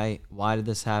 why did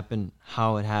this happen?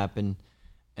 How it happened?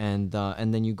 And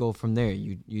then you go from there.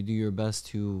 You do your best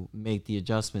to make the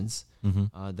adjustments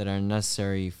that are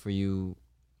necessary for you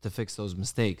to fix those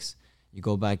mistakes. You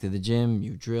go back to the gym,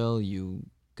 you drill, you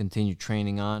continue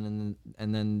training on,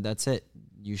 and then that's it.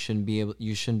 You shouldn't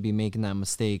be making that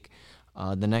mistake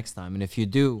the next time. And if you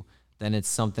do, then it's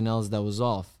something else that was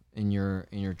off in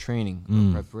your training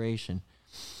or preparation.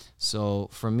 So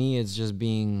for me, it's just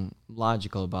being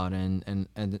logical about it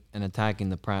and attacking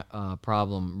the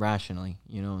problem rationally,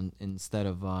 instead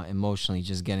of emotionally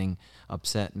just getting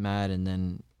upset, mad, and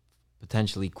then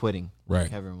potentially quitting, like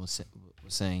Kevin was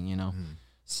saying,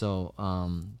 So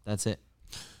that's it.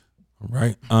 All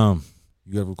right.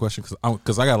 You have a question?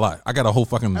 Because I got a lot. I got a whole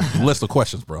fucking list of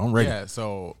questions, bro. I'm ready. Yeah.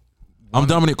 So I'm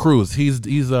Dominic Cruz. He's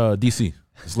DC.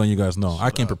 Just letting you guys know. I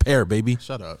can prepare, baby.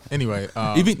 Shut up. Anyway,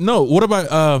 what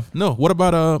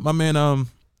about my man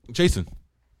Jason?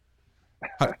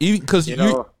 Because you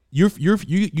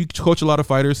coach a lot of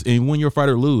fighters, and when your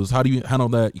fighter lose, how do you handle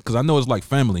that? Because I know it's like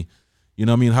family. You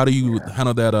know what I mean? How do you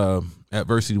handle that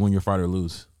adversity when your fighter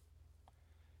lose?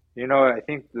 I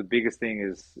think the biggest thing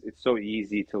is it's so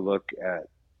easy to look at,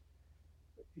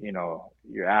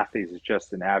 your athletes as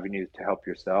just an avenue to help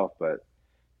yourself, but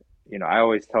I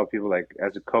always tell people, like,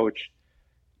 as a coach,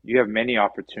 you have many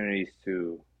opportunities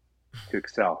to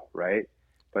excel, right?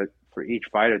 But for each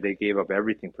fighter, they gave up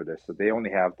everything for this. So they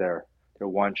only have their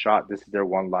one shot. This is their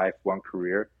one life, one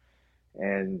career.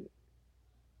 And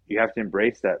you have to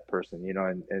embrace that person,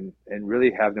 and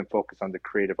really have them focus on the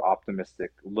creative,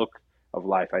 optimistic look of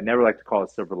life. I never like to call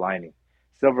it silver lining.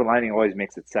 Silver lining always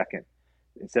makes it second.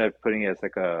 Instead of putting it as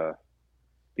like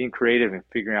being creative and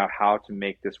figuring out how to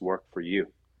make this work for you.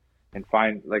 And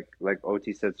find, like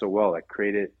OT said so well, like,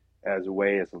 create it as a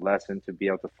way, as a lesson to be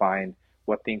able to find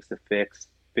what things to fix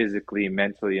physically,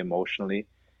 mentally, emotionally,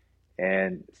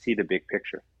 and see the big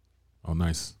picture. Oh,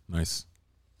 nice.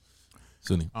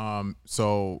 Sunni.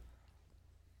 So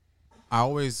I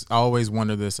always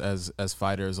wonder this as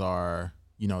fighters are,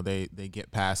 they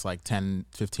get past like 10,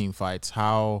 15 fights.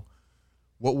 What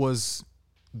was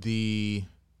the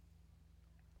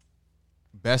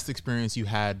best experience you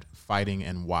had fighting,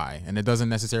 and why? And it doesn't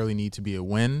necessarily need to be a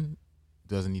win, it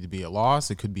doesn't need to be a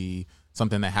loss. It could be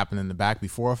something that happened in the back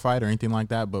before a fight or anything like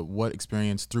that. But what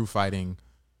experience through fighting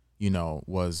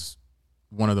was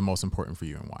one of the most important for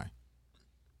you, and why?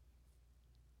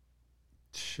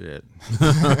 Shit.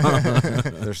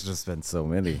 There's just been so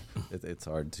many. It's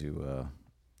hard to,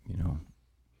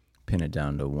 pin it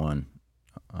down to one.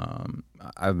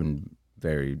 I've been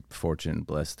very fortunate and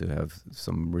blessed to have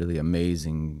some really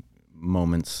amazing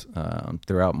moments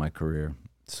throughout my career.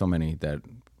 So many that,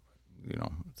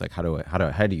 it's like how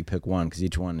do you pick one? Because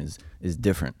each one is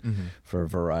different for a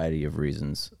variety of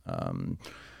reasons.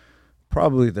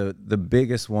 Probably the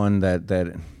biggest one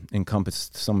that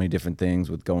encompassed so many different things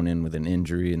with going in with an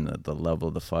injury and the level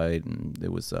of the fight. And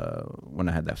it was when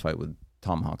I had that fight with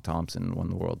Tomahawk Thompson, won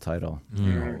the world title,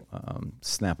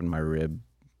 snapping my rib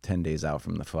 10 days out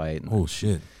from the fight. And, oh,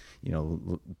 shit.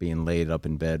 Being laid up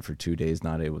in bed for 2 days,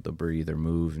 not able to breathe or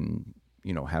move, and,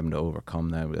 having to overcome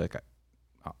that. Like,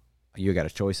 you got a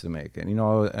choice to make. And,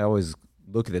 I always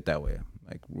look at it that way.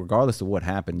 Like, regardless of what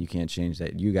happened, you can't change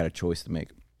that. You got a choice to make.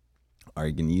 Are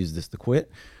you going to use this to quit?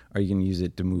 Or are you going to use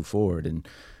it to move forward? And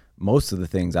most of the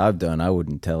things I've done, I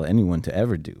wouldn't tell anyone to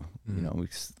ever do.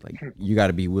 You got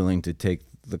to be willing to take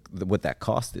what that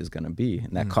cost is going to be,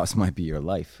 and that cost might be your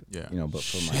life. Yeah. But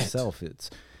for myself, it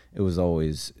was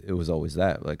always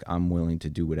that, like, I'm willing to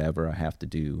do whatever I have to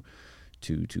do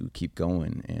to keep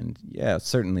going. And yeah,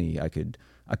 certainly I could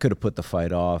have put the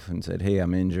fight off and said, hey,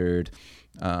 I'm injured.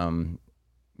 We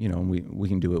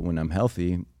can do it when I'm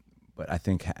healthy. But I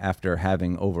think after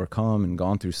having overcome and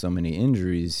gone through so many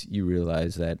injuries, you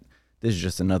realize that this is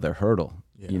just another hurdle,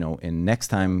 and next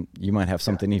time you might have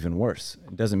something even worse.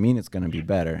 It doesn't mean it's going to be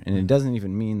better. And it doesn't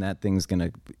even mean that thing's going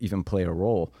to even play a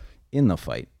role in the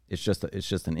fight. It's just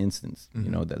an instance,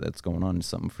 that's going on,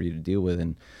 something for you to deal with.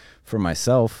 And for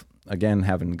myself, again,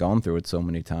 having gone through it so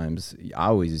many times, I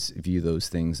always view those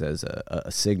things as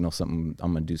a signal, something,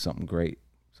 I'm going to do something great.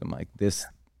 So I'm like, this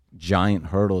giant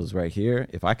hurdle is right here.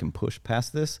 If I can push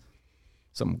past this,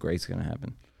 something great's going to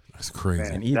happen. That's crazy.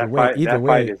 Man, and either that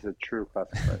way, fight is a true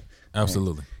classic fight.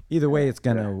 Absolutely. Either way, it's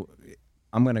I'm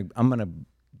gonna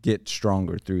get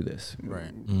stronger through this.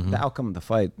 Right. The outcome of the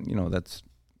fight, that's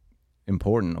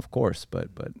important, of course, but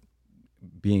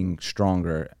being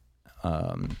stronger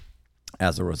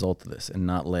as a result of this, and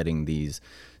not letting these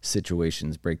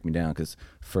situations break me down. Because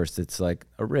first it's like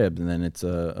a rib, and then it's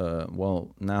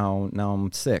well, now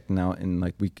I'm sick now, and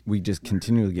like we just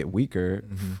continually get weaker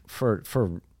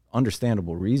for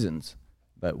understandable reasons.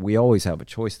 But we always have a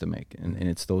choice to make, and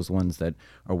it's those ones that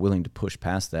are willing to push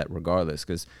past that regardless,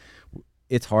 because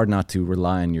it's hard not to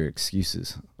rely on your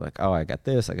excuses. Like, oh, I got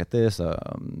this,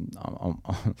 I'm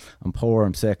poor,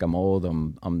 I'm sick, I'm old,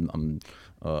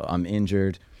 I'm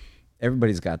injured.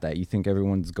 Everybody's got that. You think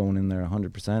everyone's going in there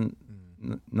 100%?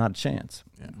 Not a chance.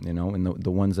 Yeah. And the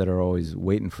ones that are always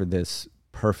waiting for this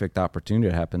perfect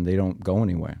opportunity to happen, they don't go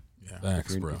anywhere. Yeah.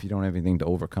 Facts, if you don't have anything to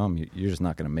overcome, you're just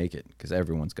not going to make it, because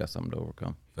everyone's got something to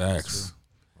overcome. Facts.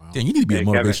 Wow. Damn, you need to be a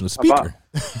motivational speaker.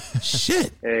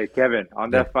 Shit. Hey, Kevin,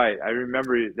 on that fight, I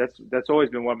remember that's always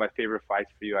been one of my favorite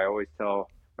fights for you. I always tell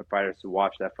my fighters to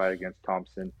watch that fight against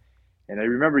Thompson. And I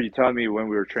remember you telling me when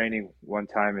we were training one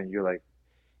time, and you're like,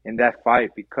 in that fight,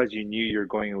 because you knew you were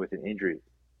going in with an injury,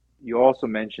 you also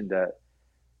mentioned that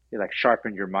you like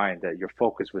sharpened your mind, that your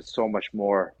focus was so much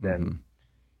more than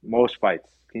most fights.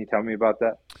 Can you tell me about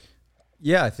that?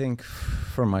 Yeah, I think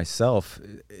for myself,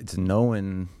 it's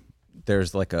knowing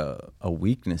there's like a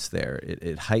weakness there.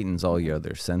 It heightens all your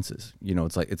other senses.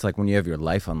 It's like when you have your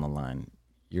life on the line,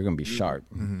 you're going to be sharp.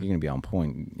 You're going to be on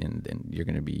point, and you're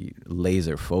going to be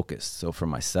laser focused. So for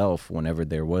myself, whenever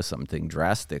there was something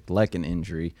drastic like an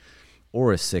injury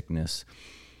or a sickness,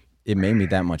 it made me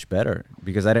that much better,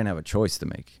 because I didn't have a choice to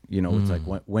make. It's like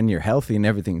when you're healthy and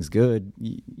everything's good,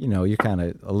 you're kind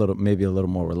of maybe a little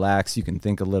more relaxed. You can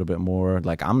think a little bit more.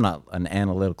 Like, I'm not an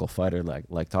analytical fighter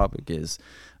like Topic is.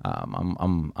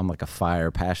 I'm like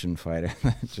a passion fighter.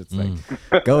 Just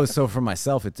like goes. So for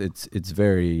myself, it's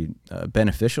very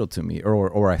beneficial to me,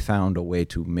 or I found a way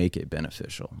to make it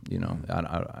beneficial.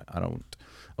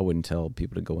 I wouldn't tell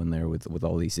people to go in there with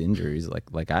all these injuries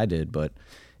like I did, but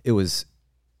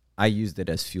I used it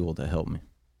as fuel to help me.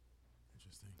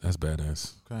 Interesting. That's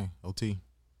badass. Okay, OT.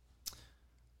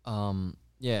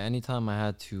 Yeah, anytime I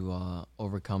had to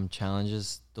overcome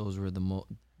challenges, those were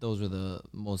the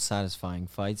most satisfying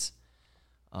fights.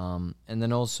 And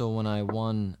then also when I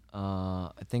won, I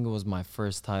think it was my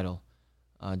first title.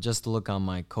 Just to look on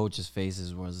my coaches'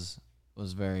 faces was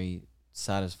very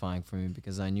satisfying for me,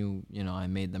 because I knew, I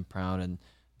made them proud, and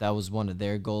that was one of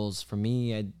their goals. For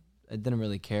me, I didn't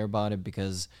really care about it,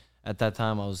 because at that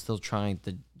time I was still trying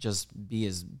to just be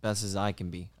as best as I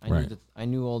can be. I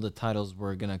knew all the titles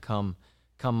were gonna come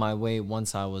my way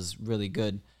once I was really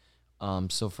good.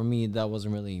 So for me, that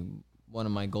wasn't really one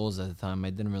of my goals at the time. I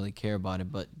didn't really care about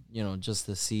it, but just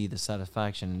to see the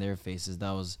satisfaction in their faces,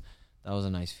 that was a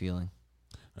nice feeling.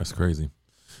 That's crazy.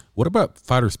 What about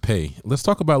fighters' pay? Let's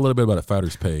talk about a little bit about the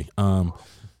fighters' pay.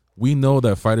 We know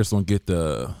that fighters don't get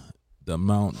the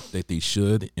amount that they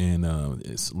should, and a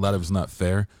lot of it's not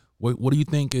fair. What do you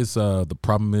think is the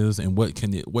problem is, and what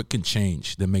can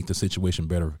change that make the situation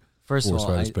better? First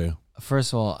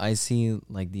of all, I see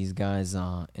like these guys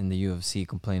in the UFC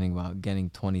complaining about getting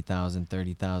 $20,000,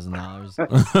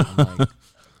 $30,000. Like,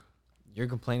 you're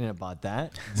complaining about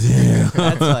that? Yeah,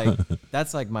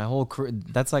 that's like my whole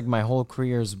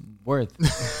career's worth.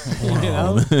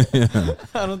 Yeah.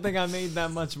 I don't think I made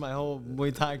that much my whole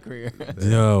Muay Thai career.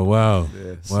 Yo, wow,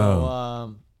 Yeah.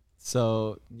 wow.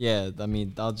 So yeah, I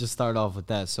mean, I'll just start off with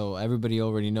that. So everybody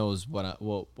already knows what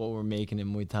we're making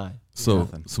in Muay Thai. So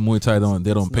Muay Thai don't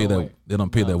pay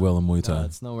that well in Muay Thai. No,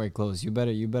 it's nowhere close. You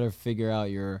better figure out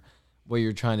what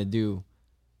you're trying to do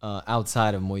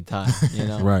outside of Muay Thai.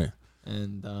 Right.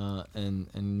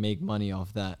 And make money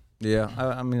off that. Yeah,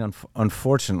 I mean,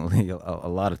 unfortunately, a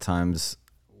lot of times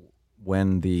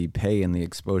when the pay and the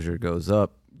exposure goes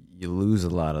up, you lose a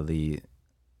lot of the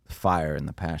fire and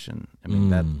the passion. I mean,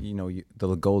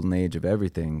 the golden age of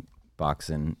everything,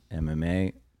 boxing,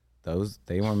 MMA,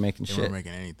 they weren't making shit. They weren't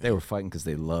making anything. They were fighting because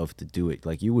they loved to do it.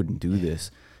 Like, you wouldn't do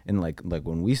this. And like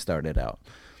when we started out,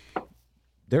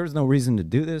 there was no reason to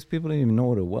do this. People didn't even know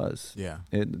what it was. Yeah.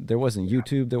 There wasn't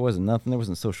YouTube. There wasn't nothing. There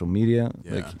wasn't social media.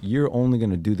 Yeah. Like, you're only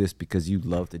going to do this because you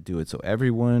love to do it. So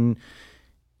everyone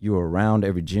you were around,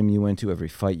 every gym you went to, every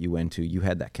fight you went to, you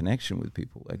had that connection with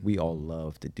people. Like, we all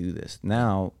love to do this.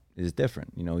 Now is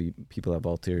different. People have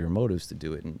ulterior motives to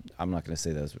do it. And I'm not going to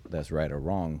say that's right or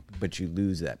wrong, but you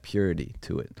lose that purity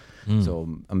to it. So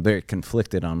I'm very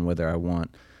conflicted on whether I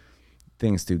want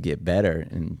things to get better,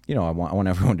 and I want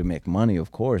everyone to make money,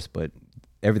 of course, but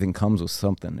everything comes with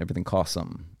something. Everything costs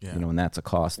something. And that's a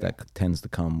cost that tends to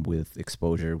come with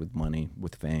exposure, with money,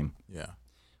 with fame. Yeah.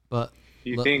 But Do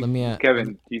you think, let me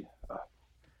Kevin? Go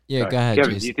ahead,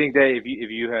 Kevin. Jason. Do you think that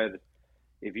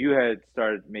if you had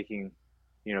started making,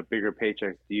 bigger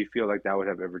paychecks, do you feel like that would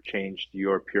have ever changed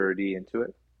your purity into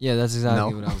it? Yeah, that's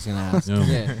exactly what I was gonna ask. No.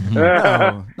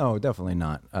 Yeah. No, definitely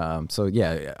not. So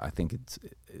yeah, I think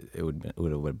it would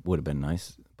have been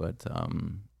nice, but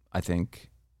I think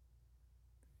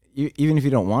even if you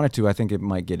don't want it to, I think it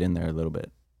might get in there a little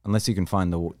bit, unless you can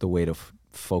find the way to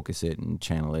focus it and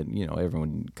channel it.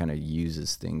 Everyone kind of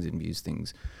uses things and views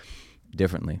things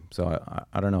differently. So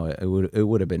I don't know. It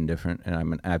would have been different,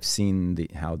 and I've seen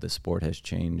how the sport has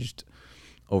changed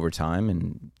over time,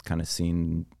 and kind of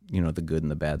seen the good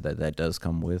and the bad that does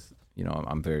come with.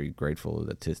 I'm very grateful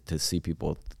to see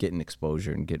people getting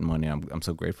exposure and getting money. I'm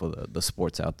so grateful that the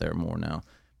sport's out there more now,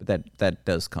 but that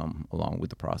does come along with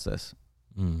the process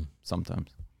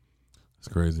sometimes. It's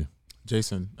crazy.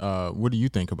 Jason, what do you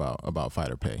think about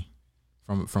fighter pay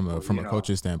from a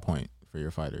coach's standpoint for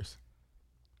your fighters?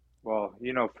 Well,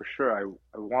 for sure, I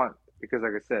want, because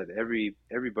like I said,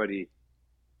 everybody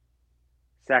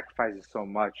sacrifices so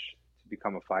much to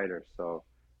become a fighter. So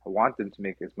I want them to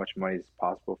make as much money as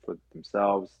possible for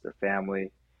themselves, their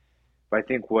family. But I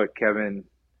think what Kevin,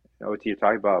 what you're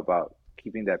talking about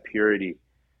keeping that purity,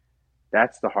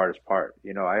 that's the hardest part.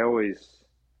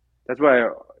 That's why,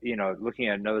 looking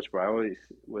at another sport, I always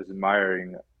was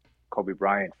admiring Kobe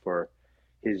Bryant for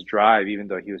his drive, even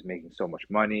though he was making so much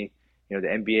money. The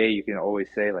NBA, you can always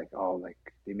say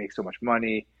they make so much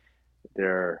money.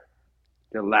 They're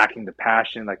lacking the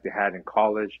passion like they had in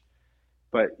college.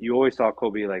 But you always saw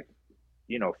Kobe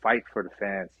fight for the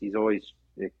fans. He's always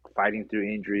fighting through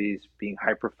injuries, being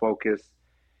hyper focused.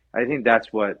 I think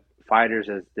that's what fighters,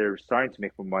 as they're starting to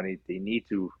make more money, they need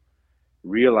to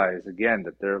realize again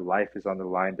that their life is on the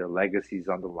line, their legacy is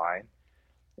on the line,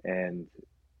 and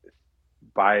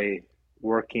by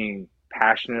working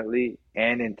passionately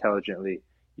and intelligently,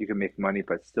 you can make money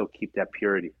but still keep that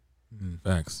purity.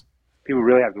 Facts. People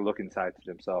really have to look inside to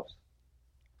themselves.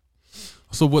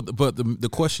 So the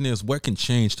question is, what can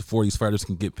change before these fighters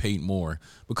can get paid more?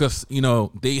 Because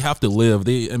they have to live.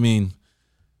 I mean,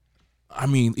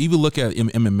 even look at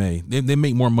MMA. They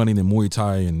make more money than Muay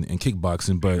Thai and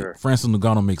kickboxing, but sure. Francis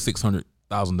Ngannou makes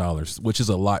 $600,000, which is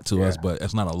a lot to us, but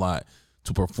it's not a lot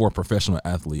for a professional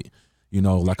athlete. I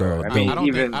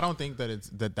don't think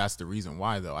that that's the reason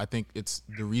why, though. I think it's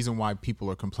the reason why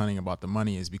people are complaining about the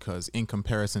money is because in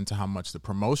comparison to how much the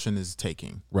promotion is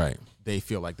taking, right, they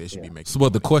feel like they should be making. So,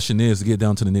 what the question is, to get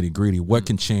down to the nitty gritty, what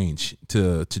can change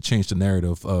to change the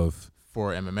narrative of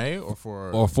For MMA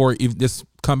or for even this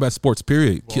combat sports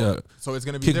period. Well, so it's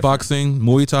going to be kickboxing,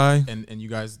 Muay Thai. And you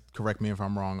guys correct me if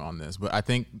I'm wrong on this, but I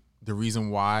think the reason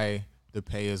why the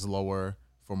pay is lower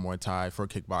for Muay Thai, for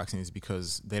kickboxing, is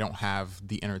because they don't have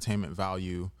the entertainment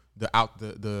value.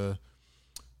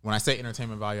 When I say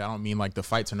entertainment value, I don't mean like the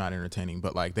fights are not entertaining,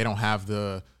 but like they don't have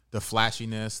the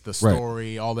flashiness, the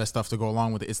story, all that stuff to go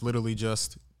along with it. It's literally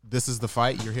just, this is the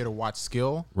fight. You're here to watch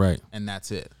skill, right? And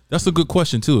that's it. That's a good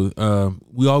question too.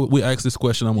 We ask this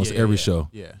question almost every show.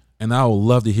 Yeah. And I would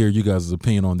love to hear you guys'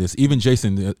 opinion on this, even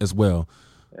Jason as well.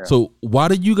 Yeah. So why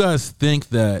do you guys think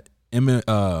that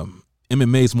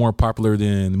MMA is more popular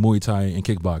than Muay Thai and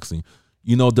kickboxing?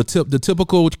 You know, the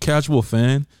typical casual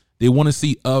fan, they want to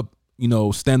see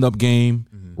stand-up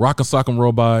game, rock and sock and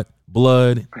robot,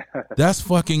 blood. That's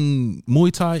fucking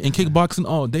Muay Thai and kickboxing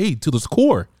all day to the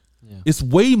core. Yeah. It's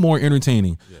way more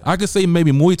entertaining. Yeah. I could say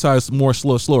maybe Muay Thai is more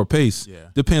slower pace. Yeah.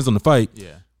 Depends on the fight.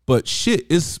 Yeah. But shit,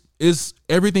 it's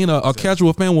everything a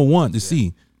casual fan will want to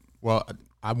see. Well,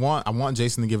 I want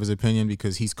Jason to give his opinion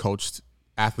because he's coached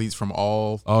athletes from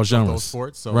all genres, those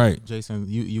sports. So right. Jason,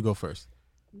 you go first.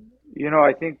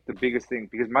 I think the biggest thing,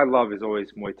 because my love is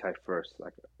always Muay Thai first.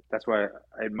 Like that's why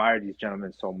I admire these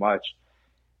gentlemen so much.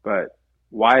 But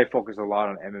why I focus a lot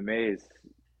on MMA is,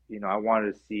 I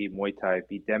wanted to see Muay Thai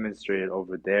be demonstrated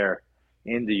over there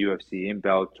in the UFC, in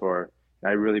Bellator. And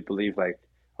I really believe like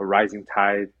a rising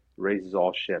tide raises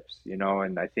all ships,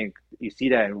 and I think you see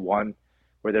that in one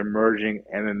where they're merging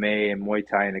MMA and Muay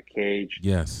Thai in a cage,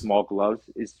 small gloves,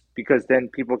 is because then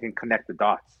people can connect the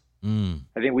dots.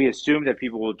 I think we assume that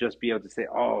people will just be able to say,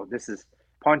 oh, this is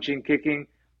punching, kicking.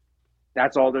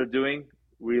 That's all they're doing.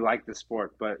 We like the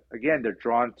sport. But again, they're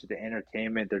drawn to the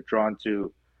entertainment. They're drawn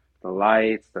to the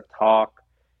lights, the talk.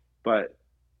 But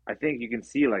I think you can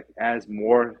see, like, as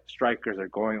more strikers are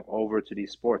going over to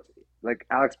these sports, like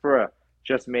Alex Pereira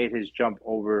just made his jump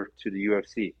over to the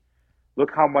UFC.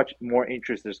 Look how much more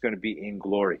interest there's going to be in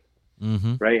glory,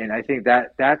 right? And I think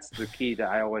that's the key that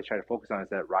I always try to focus on, is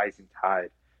that rising tide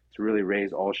to really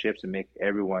raise all ships and make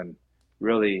everyone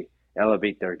really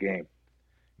elevate their game.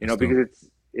 Because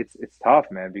it's tough,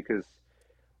 man, because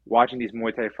watching these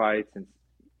Muay Thai fights, and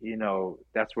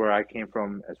that's where I came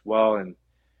from as well, and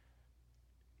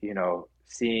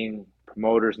seeing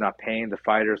promoters not paying the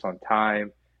fighters on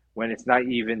time when it's not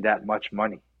even that much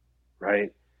money, right?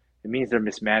 It means they're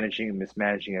mismanaging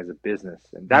as a business.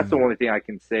 And that's the only thing I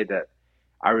can say that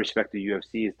I respect the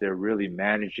UFC, is they're really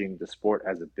managing the sport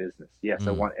as a business. Yes,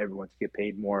 I want everyone to get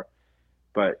paid more,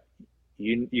 but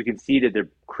you can see that they're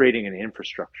creating an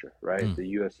infrastructure, right?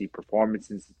 The UFC Performance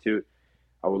Institute.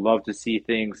 I would love to see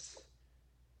things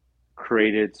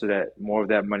created so that more of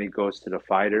that money goes to the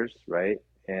fighters, right?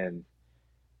 And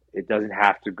it doesn't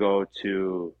have to go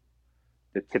to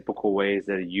the typical ways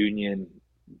that a union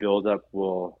buildup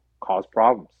will cause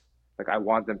problems. Like, I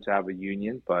want them to have a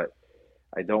union, but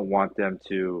I don't want them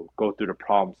to go through the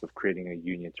problems of creating a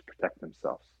union to protect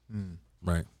themselves.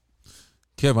 Right.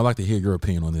 Kev, I'd like to hear your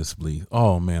opinion on this, please.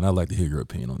 Oh, man, I'd like to hear your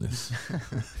opinion on this.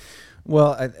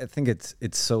 Well, I think it's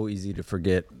so easy to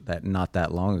forget that not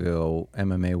that long ago,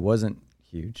 MMA wasn't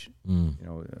huge.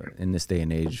 In this day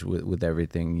and age with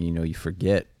everything, you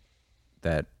forget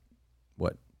that,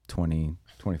 20,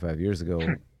 25 years ago,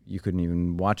 you couldn't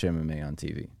even watch MMA on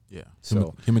TV. Yeah.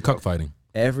 So human cockfighting.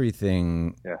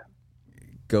 Everything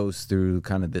goes through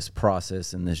kind of this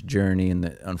process and this journey,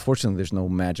 and unfortunately there's no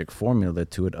magic formula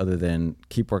to it other than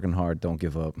keep working hard, don't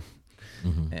give up,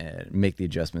 and make the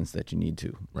adjustments that you need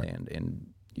to. Right. And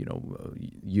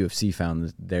UFC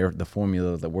found the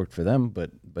formula that worked for them,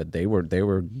 but they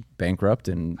were bankrupt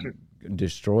and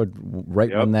destroyed right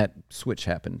when that switch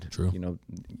happened. True.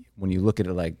 When you look at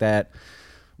it like that,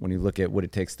 when you look at what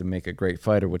it takes to make a great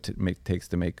fighter, what it takes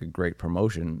to make a great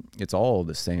promotion, it's all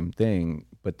the same thing,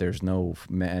 but there's no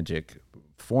magic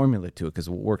formula to it, because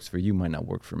what works for you might not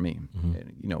work for me.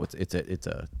 It's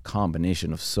a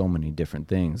combination of so many different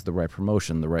things: the right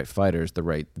promotion, the right fighters, the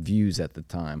right views at the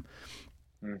time.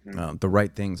 The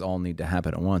right things all need to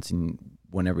happen at once, and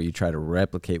whenever you try to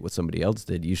replicate what somebody else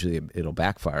did, usually it'll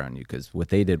backfire on you, because what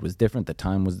they did was different, the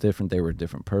time was different, they were a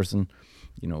different person.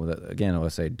 Again, I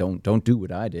would say don't do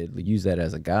what I did. Use that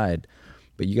as a guide,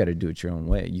 but you got to do it your own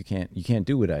way. You can't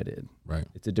do what I did. Right.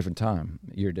 It's a different time.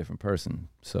 You're a different person.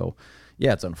 So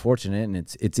yeah, it's unfortunate, and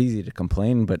it's easy to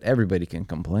complain, but everybody can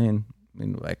complain.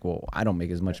 Well, I don't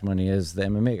make as much money as the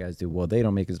MMA guys do. Well, they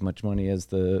don't make as much money as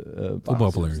the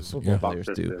football players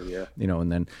do. Yeah.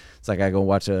 And then it's like I go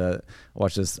watch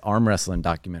this arm wrestling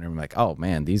documentary. I'm like, oh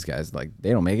man, these guys, like,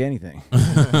 they don't make anything.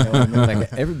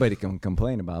 Like, everybody can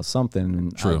complain about something.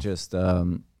 And True. I just, I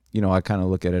kind of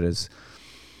look at it as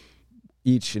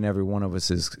each and every one of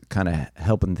us is kind of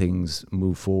helping things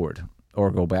move forward or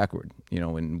go backward,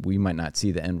 and we might not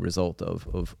see the end result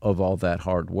of all that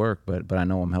hard work, but I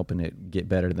know I'm helping it get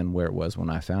better than where it was when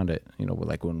I found it.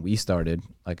 Like when we started,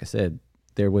 like I said,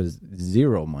 there was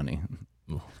zero money.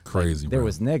 Crazy, there bro.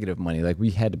 was negative money. Like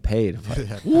we had to pay to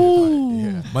fight.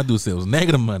 Yeah. My dude said it was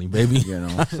negative money, baby.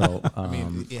 So I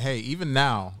mean, hey, even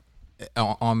now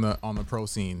on the pro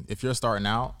scene, if you're starting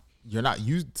out,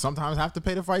 you sometimes have to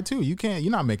pay to fight too.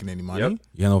 You're not making any money. Yep.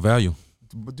 You got no value.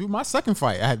 But dude, my second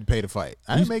fight, I had to pay to fight.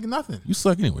 I didn't make nothing. You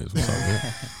suck anyways. What's up,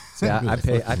 man?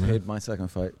 yeah, I paid my second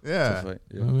fight. Yeah. Fight.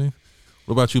 You know what I mean?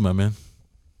 What about you, my man?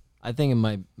 I think it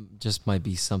might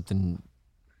be something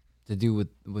to do with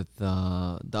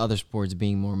the other sports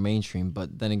being more mainstream,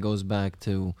 but then it goes back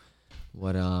to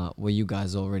what you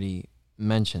guys already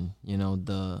mentioned.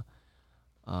 The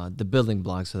building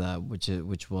blocks of that,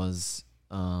 which was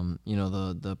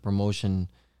the promotion,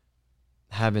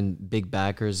 having big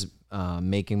backers,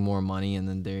 making more money, and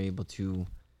then they're able to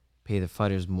pay the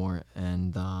fighters more.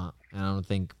 And I don't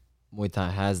think Muay Thai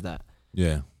has that.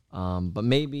 Yeah. But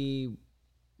maybe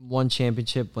one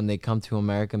championship when they come to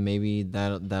America, maybe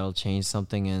that'll change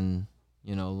something, and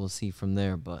we'll see from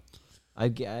there. But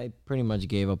I pretty much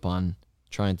gave up on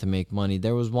trying to make money.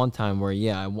 There was one time where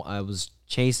I was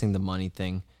chasing the money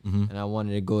thing, and I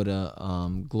wanted to go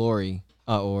to Glory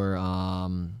or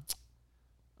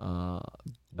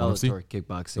Bellator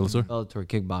kickboxing. Bellator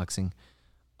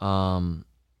kickboxing.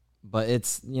 But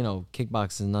it's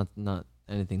kickboxing is not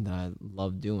anything that I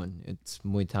love doing. It's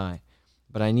Muay Thai.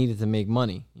 But I needed to make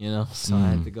money, so I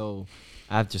had to go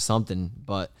after something.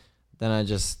 But then I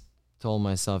just told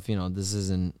myself, this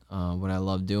isn't what I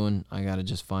love doing. I got to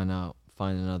just find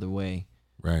another way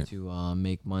to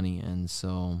make money. And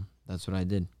so that's what I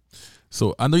did.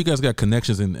 So I know you guys got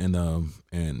connections in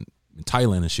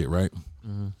Thailand and shit, right?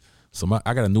 Mm-hmm. So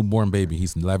I got a newborn baby.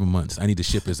 He's 11 months. I need to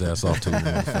ship his ass off to him.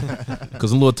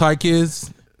 Because the little Thai kids,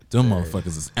 them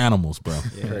motherfuckers is animals, bro.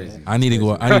 Yeah. Crazy. I need to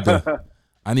go.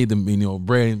 I need to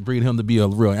breed him to be a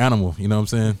real animal. You know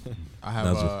what I'm saying?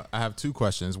 I have two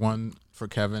questions. One for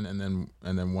Kevin, and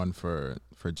then one for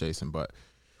Jason. But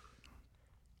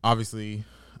obviously,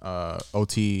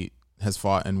 OT has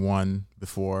fought and won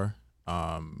before,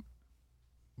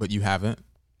 but you haven't.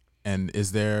 And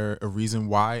is there a reason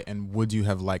why? And would you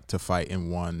have liked to fight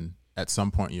and won at some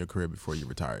point in your career before you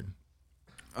retired?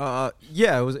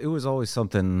 Yeah, it was always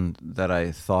something that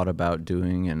I thought about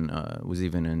doing, and was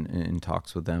even in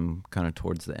talks with them kind of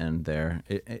towards the end there.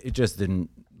 It just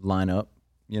didn't line up,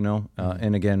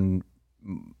 And again,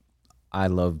 I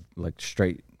love like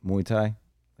straight Muay Thai.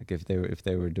 Like if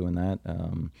they were doing that,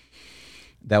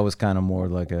 that was kind of more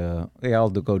like I'll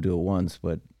go do it once,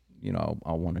 but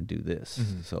I want to do this.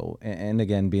 Mm-hmm. So, and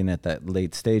again, being at that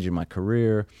late stage in my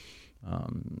career,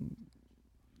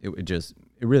 it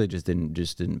really just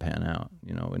didn't pan out,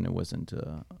 and it wasn't,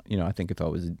 I think if I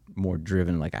was more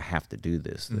driven, like I have to do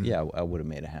this, I would have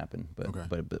made it happen. But,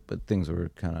 okay. but things were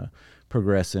kind of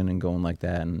progressing and going like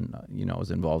that. And, I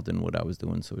was involved in what I was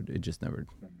doing. So it just never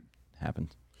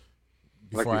happened.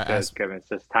 Before like you said, Kevin, it's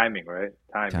just timing, right?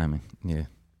 Timing. Yeah.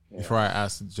 Before I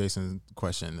ask Jason the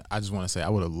question, I just want to say I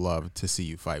would have loved to see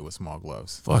you fight with small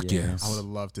gloves. Fuck yes. I would have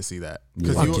loved to see that.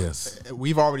 Fuck yes.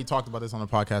 We've already talked about this on the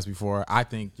podcast before. I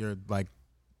think you're like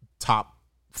top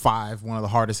 5, one of the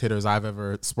hardest hitters I've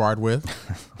ever sparred with.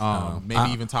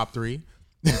 Maybe even top 3.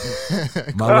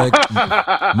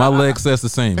 My leg says the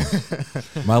same.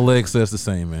 My leg says the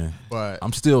same, man. But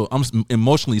I'm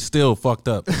emotionally still fucked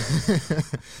up.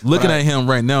 Looking at him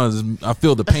right now, I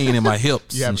feel the pain in my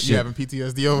hips. You having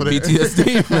PTSD over there?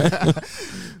 PTSD, man.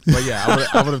 But yeah,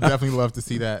 I would have definitely loved to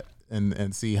see that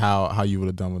and see how you would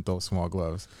have done with those small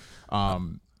gloves.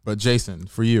 But Jason,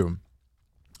 for you,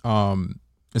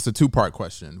 it's a 2-part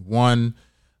question. One,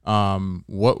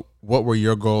 what were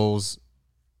your goals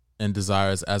and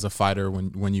desires as a fighter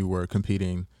when you were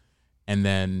competing, and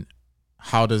then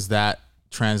how does that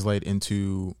translate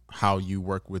into how you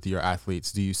work with your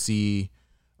athletes? Do you see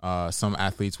some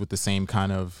athletes with the same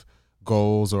kind of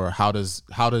goals, or how does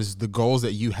the goals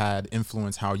that you had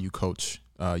influence how you coach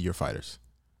your fighters?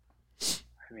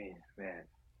 I mean, man,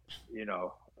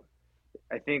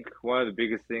 I think one of the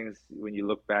biggest things when you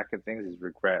look back at things is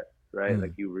regret, right?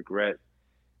 Like you regret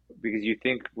because you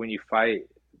think when you fight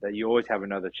that you always have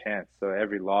another chance. So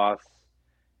every loss,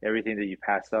 everything that you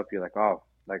pass up, you're like, oh,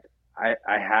 like I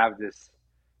have this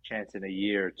chance in a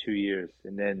year or 2 years.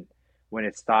 And then when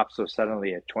it stops so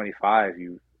suddenly at 25,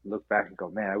 you look back and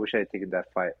go, man, I wish I had taken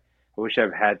that fight. I wish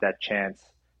I've had that chance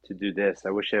to do this.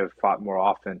 I wish I had fought more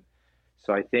often.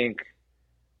 So I think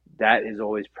that is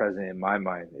always present in my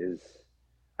mind is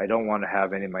I don't want to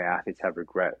have any of my athletes have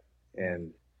regret.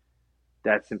 And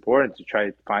that's important, to try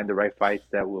to find the right fights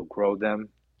that will grow them,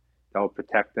 that will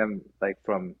protect them, like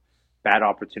from bad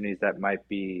opportunities that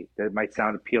might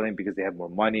sound appealing because they have more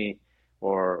money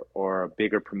or a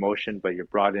bigger promotion, but you're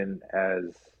brought in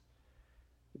as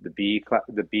the B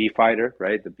fighter,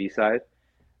 right? The B side.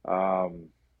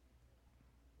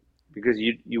 Because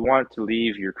you want to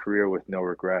leave your career with no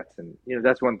regrets. And,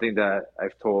 that's one thing that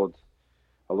I've told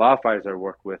a lot of fighters I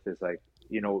work with is like,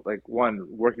 one,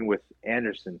 working with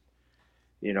Anderson,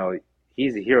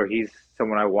 he's a hero. He's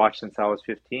someone I watched since I was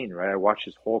 15, right? I watched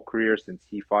his whole career since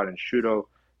he fought in Shudo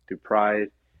through Pride.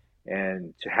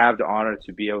 And to have the honor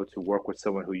to be able to work with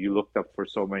someone who you looked up for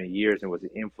so many years and was an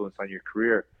influence on your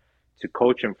career, to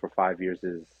coach him for 5 years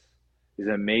is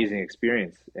an amazing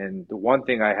experience. And the one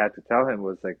thing I had to tell him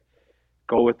was like,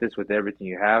 go with this with everything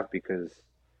you have, because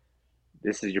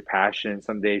this is your passion.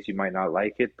 Some days you might not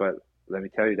like it, but let me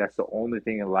tell you, that's the only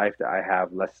thing in life that I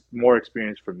have more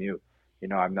experience from you.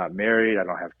 I'm not married. I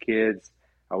don't have kids.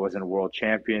 I wasn't a world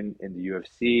champion in the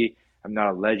UFC. I'm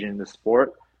not a legend in the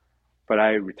sport, but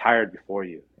I retired before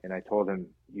you. And I told him,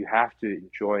 you have to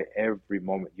enjoy every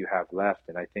moment you have left.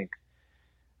 And I think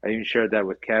I even shared that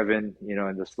with Kevin,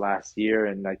 in this last year.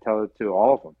 And I tell it to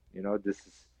all of them,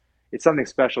 it's something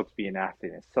special to be an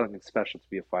athlete. It's something special to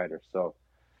be a fighter. So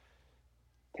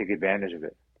take advantage of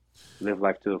it. Live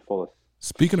life to the fullest.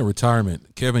 Speaking of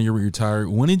retirement, Kevin, you're retired.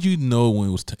 When did you know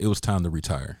when it was time to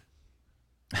retire?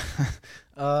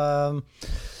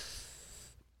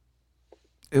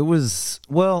 It was,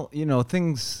 the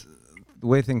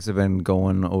way things have been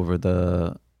going over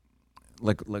the,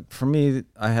 like for me,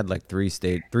 I had like three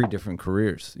different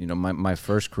careers. My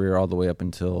first career all the way up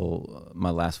until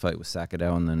my last fight with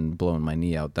Sakadao and then blowing my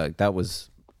knee out. That's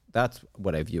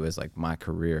what I view as like my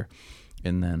career.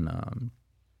 And then,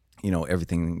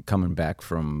 everything coming back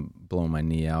from blowing my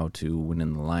knee out to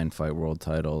winning the Lion Fight world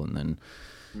title and then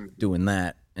doing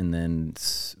that. And then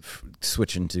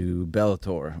switching to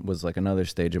Bellator was like another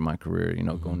stage of my career,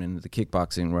 going into the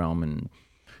kickboxing realm. And,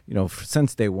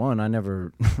 since day one, I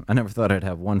never thought I'd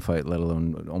have one fight, let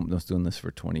alone almost doing this for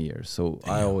 20 years. So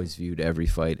damn. I always viewed every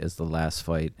fight as the last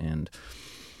fight, and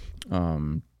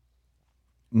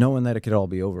knowing that it could all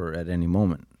be over at any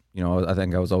moment. I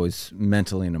think I was always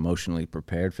mentally and emotionally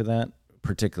prepared for that,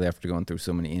 particularly after going through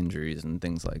so many injuries and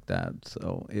things like that.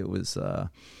 So it was,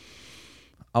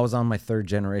 I was on my third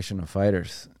generation of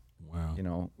fighters.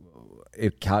 Wow.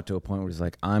 It got to a point where it's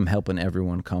like, I'm helping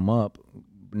everyone come up.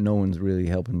 No one's really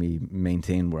helping me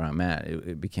maintain where I'm at.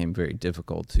 It became very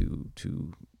difficult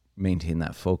to maintain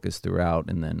that focus throughout.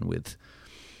 And then with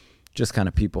just kind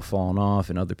of people falling off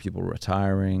and other people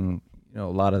retiring, a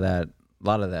lot of that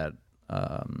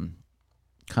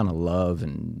kind of love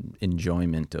and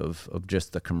enjoyment of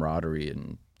just the camaraderie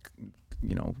and,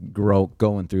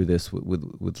 going through this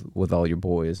with all your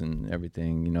boys and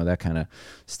everything, that kind of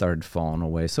started falling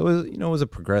away. So, it was a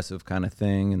progressive kind of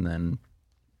thing. And then,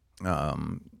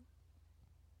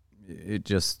 it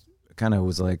just kind of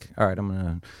was like, all right, I'm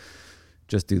going to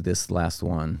just do this last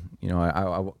one,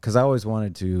 cause I always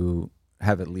wanted to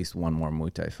have at least one more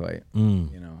Muay Thai fight.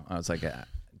 I was like,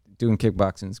 doing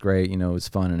kickboxing is great, it's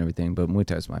fun and everything, but Muay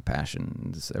Thai is my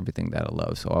passion. It's everything that I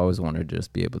love. So I always wanted to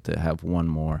just be able to have one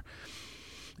more.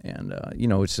 And,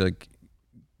 it's like,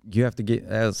 you have to get,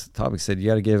 as Topic said, you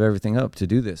got to give everything up to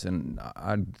do this. And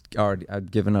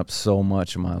I'd given up so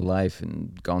much of my life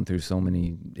and gone through so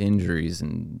many injuries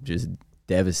and just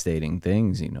devastating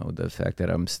things, the fact that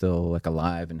I'm still like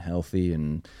alive and healthy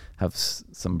and have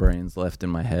some brains left in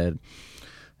my head.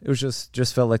 It was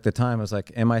just felt like the time. I was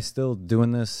like, am I still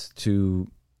doing this to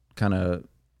kind of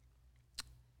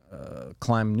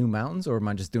climb new mountains, or am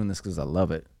I just doing this because I love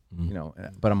it?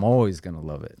 But I'm always going to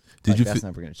love it. That's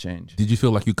never going to change. Did you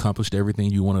feel like you accomplished everything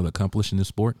you wanted to accomplish in this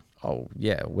sport? Oh,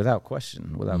 yeah, without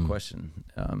question.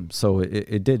 So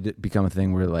it did become a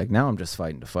thing where like, now I'm just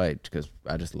fighting to fight because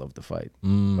I just love to fight.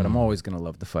 But I'm always going to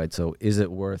love to fight. So is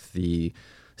it worth the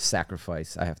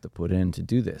sacrifice I have to put in to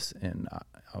do this? And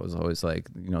I was always like,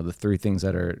 the three things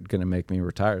that are going to make me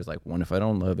retire is like, one, if I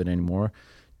don't love it anymore.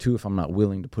 Two, if I'm not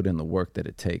willing to put in the work that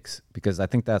it takes. Because I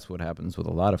think that's what happens with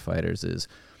a lot of fighters is,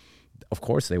 of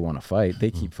course they want to fight. They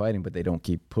keep fighting, but they don't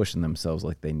keep pushing themselves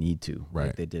like they need to, right,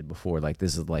 like they did before. Like,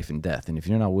 this is life and death. And if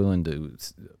you're not willing to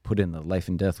put in the life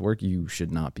and death work, you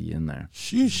should not be in there.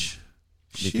 Sheesh.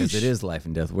 Because it is life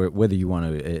and death, whether you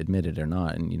want to admit it or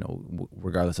not. And,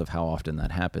 regardless of how often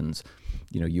that happens,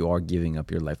 you are giving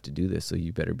up your life to do this. So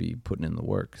you better be putting in the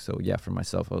work. So yeah, for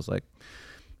myself, I was like,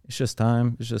 it's just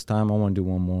time. I want to do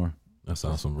one more. That's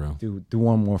awesome, bro. Do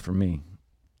one more for me.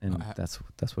 And that's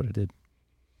what I did.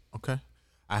 Okay.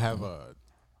 I have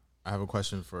a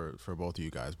question for both of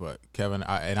you guys, but Kevin,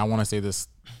 I want to say this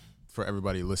for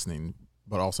everybody listening,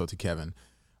 but also to Kevin.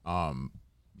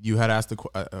 You had asked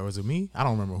or was it me? I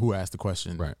don't remember who asked the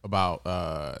question about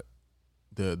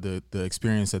the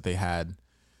experience that they had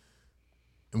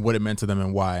and what it meant to them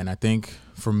and why. And I think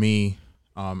for me,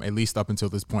 at least up until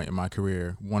this point in my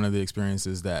career, one of the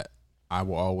experiences that I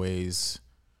will always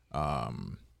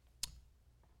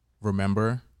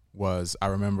remember was I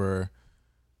remember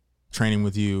training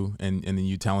with you and then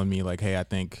you telling me like, hey, I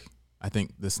think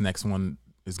this next one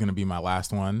is going to be my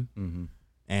last one. Mm-hmm.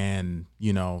 And,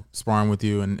 you know, sparring with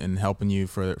you and helping you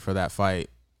for that fight.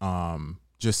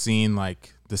 Just seeing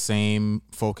like the same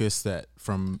focus that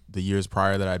from the years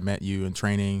prior that I'd met you in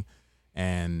training.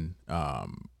 And,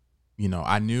 you know,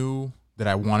 I knew that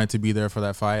I wanted to be there for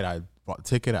that fight. I bought a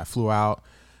ticket, I flew out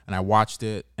and I watched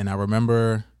it. And I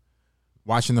remember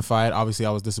watching the fight. Obviously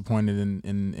I was disappointed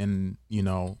in you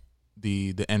know,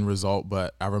 the end result,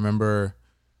 but I remember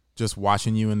just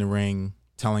watching you in the ring,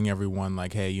 telling everyone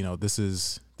like, hey, you know, this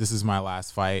is my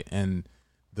last fight. And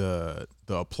the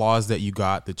applause that you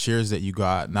got, the cheers that you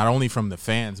got, not only from the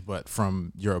fans, but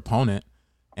from your opponent.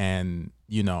 And,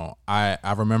 you know, I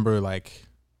remember like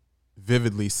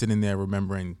vividly sitting there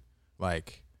remembering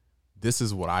like, this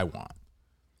is what I want.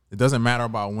 It doesn't matter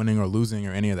about winning or losing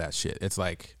or any of that shit. It's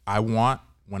like, I want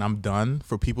when I'm done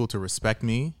for people to respect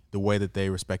me the way that they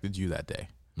respected you that day.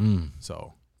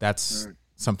 So that's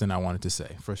something I wanted to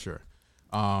say for sure.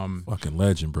 Fucking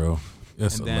legend, bro.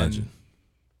 That's a legend.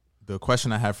 The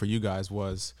question I had for you guys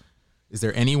was, is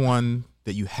there anyone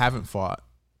that you haven't fought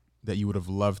that you would have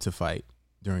loved to fight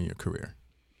during your career?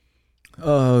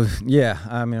 Oh, yeah.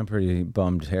 I mean, I'm pretty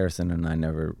bummed Harrison and I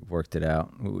never worked it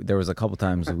out. There was a couple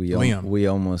times we were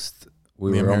almost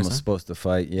supposed to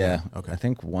fight. Yeah. Okay. I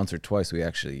think once or twice we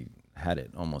actually had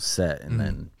it almost set, and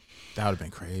then that would have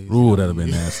been crazy. Ooh, that'd have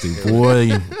been nasty, boy.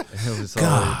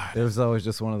 It was always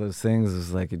just one of those things. It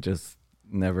was like, it just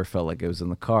never felt like it was in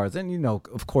the cards. And, you know,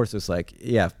 of course it's like,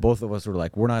 yeah, if both of us were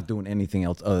like, we're not doing anything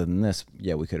else other than this,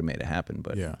 yeah, we could have made it happen.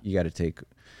 But you got to take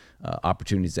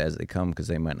opportunities as they come, because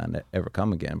they might not ever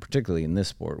come again, particularly in this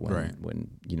sport when,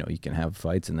 you know, you can have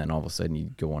fights and then all of a sudden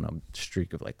you go on a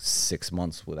streak of like 6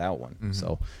 months without one.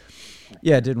 So,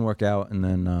 yeah, it didn't work out. And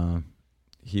then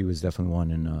he was definitely one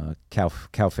in Cal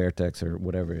Fairtex or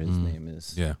whatever his name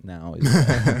is now.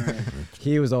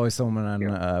 He was always someone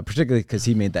on, particularly because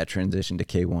he made that transition to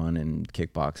K1 and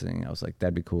kickboxing. I was like,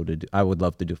 that'd be cool to do. I would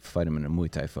love to fight him in a Muay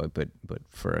Thai fight, but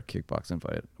for a kickboxing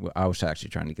fight, I was actually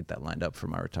trying to get that lined up for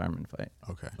my retirement fight.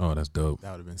 Okay. Oh, that's dope. That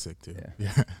would have been sick too.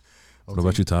 Yeah. What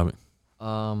about you, Topic?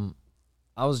 I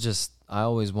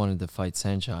always wanted to fight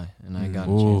Sanchai, and I got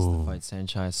a chance to fight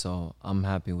Sanchai, so I'm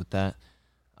happy with that.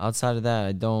 Outside of that,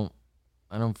 I don't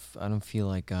feel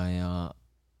like you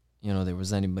know, there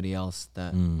was anybody else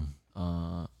that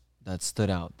that stood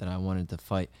out that I wanted to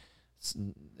fight.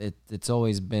 It's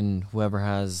always been whoever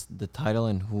has the title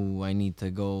and who I need to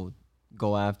go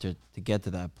after to get to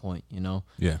that point, you know.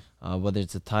 Yeah. Whether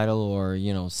it's a title or,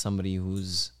 you know, somebody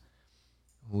who's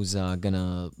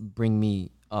gonna bring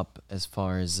me up as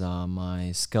far as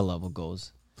my skill level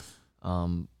goes.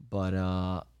 But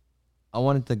I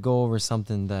wanted to go over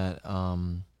something that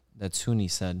that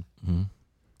Suni said,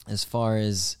 as far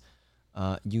as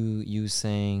you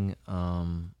saying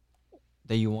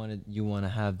that you want to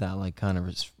have that like kind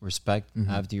of respect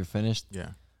after you're finished. Yeah,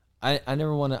 I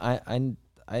never want to.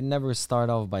 I never start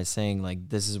off by saying like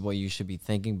this is what you should be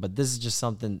thinking, but this is just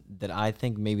something that I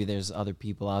think maybe there's other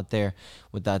people out there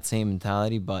with that same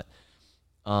mentality, but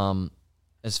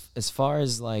as far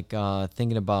as like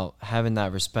thinking about having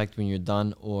that respect when you're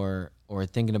done, or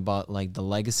thinking about like the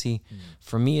legacy,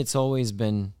 for me it's always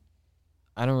been,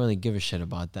 I don't really give a shit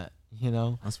about that, you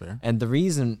know. That's fair. And the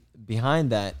reason behind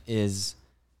that is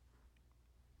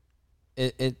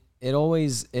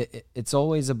it's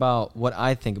always about what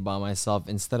I think about myself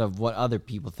instead of what other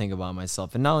people think about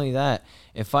myself. And not only that,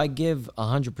 if I give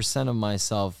 100% of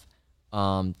myself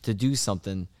to do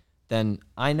something, then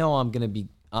I know I'm gonna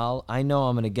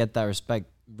get that respect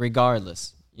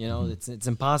regardless. You know, it's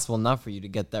impossible not for you to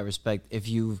get that respect if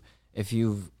you've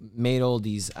made all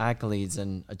these accolades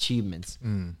and achievements.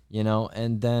 You know,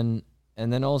 and then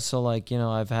also, like, you know,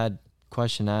 I've had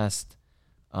question asked,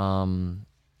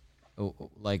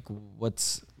 like,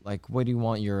 what do you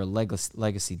want your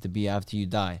legacy to be after you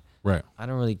die? Right. I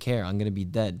don't really care. I'm gonna be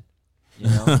dead. You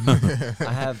know,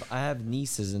 I have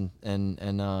nieces and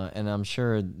I'm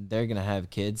sure they're gonna have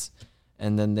kids.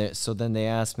 And then they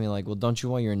asked me like, well, don't you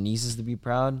want your nieces to be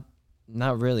proud?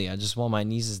 Not really. I just want my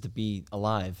nieces to be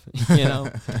alive. You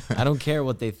know, I don't care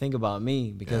what they think about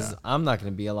me because I'm not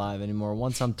going to be alive anymore.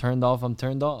 Once I'm turned off, I'm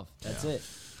turned off. That's it.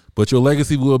 But your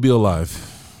legacy will be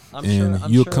alive. I'm and sure,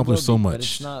 you it accomplished will so be,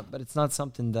 much. But it's not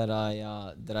something that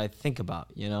I think about.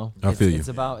 You know, I feel you. It's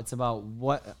about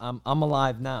what I'm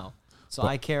alive now. So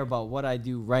I care about what I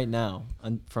do right now,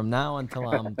 and from now until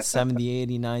I'm 70,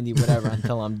 80, 90, whatever,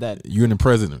 until I'm dead. You're the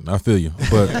president. I feel you.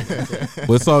 But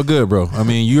it's all good, bro. I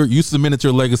mean, you submitted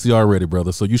your legacy already,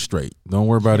 brother. So you straight. Don't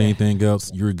worry about anything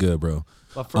else. You're good, bro.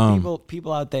 But for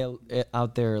people out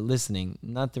there listening,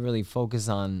 not to really focus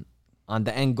on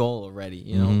the end goal already.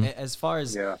 You know, as far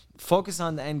as focus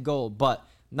on the end goal, but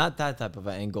not that type of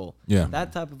an end goal. Yeah.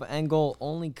 That type of an end goal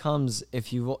only comes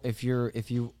if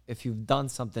you've done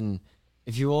something.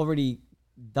 If you already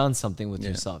done something with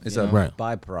yourself, it's you a know?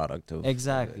 byproduct of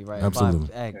Exactly right. Absolutely.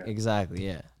 Exactly.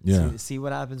 Yeah. Yeah. See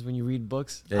what happens when you read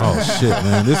books. Oh shit,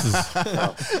 man! This is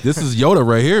Yoda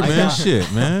right here, man.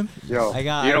 Shit, man. Yo, I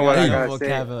got you know what I gotta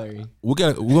vocabulary. We're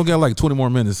gonna get like 20 more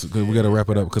minutes because we gotta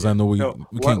wrap it up because I know we can't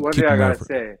one keep thing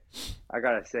them I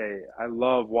gotta say, I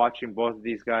love watching both of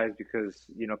these guys because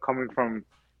coming from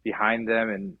behind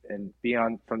them and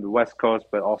being from the West Coast,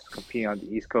 but also competing on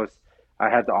the East Coast. I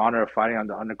had the honor of fighting on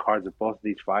the undercards of both of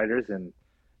these fighters, and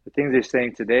the things they're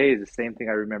saying today is the same thing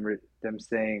I remember them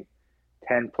saying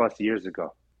 10 plus years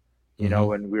ago. You know,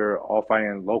 when we were all fighting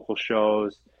in local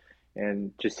shows,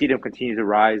 and just see them continue to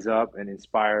rise up and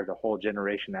inspire the whole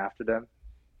generation after them.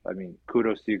 I mean,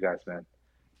 kudos to you guys, man.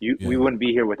 We wouldn't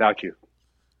be here without you.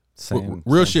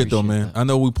 Real shit though, man. I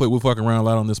know we're fucking around a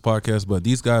lot on this podcast, but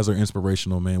these guys are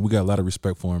inspirational, man. We got a lot of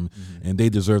respect for them, and they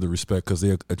deserve the respect because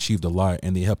they achieved a lot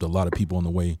and they helped a lot of people on the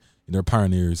way. And they're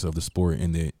pioneers of the sport,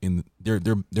 and they're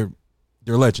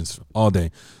legends all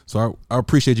day. So I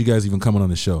appreciate you guys even coming on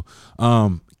the show,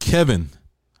 Kevin.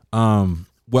 Well,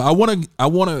 I want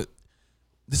to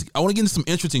get into some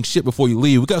interesting shit before you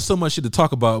leave. We got so much shit to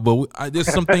talk about, but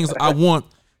there's some things I want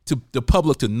the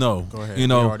public to know. Go ahead. You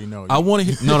know, we already know. I want to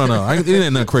hear. No. It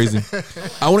ain't nothing crazy.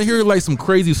 I want to hear like some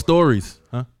crazy stories.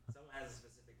 Huh? Someone has a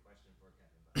specific question for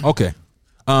Kevin. Okay.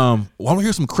 I want to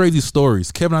hear some crazy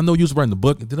stories. Kevin, I know you was writing the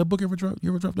book. Did that book ever drop? You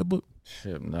ever drop that book?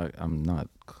 Shit, I'm not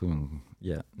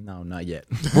yet. No, not yet.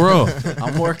 Bro.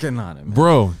 I'm working on it, man.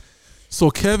 Bro.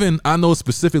 So Kevin, I know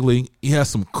specifically, he has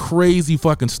some crazy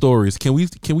fucking stories. Can we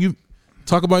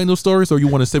talk about any of those stories, or you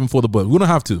want to save them for the book? We don't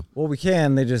have to. Well, we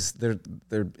can. They're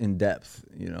in depth.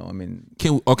 You know, I mean.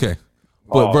 Okay.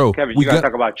 But bro, Kevin, you gotta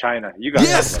talk about China.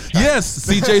 Yes.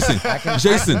 See, Jason.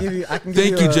 Jason.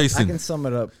 Thank you, Jason. I can sum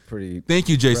it up pretty. Thank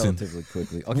you, Jason. Relatively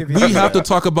quickly. We have to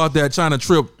talk about that China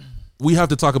trip. We have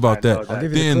to talk about that. I'll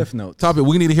give you the cliff notes. Topic.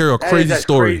 We need to hear a crazy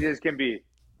story. Crazy as can be.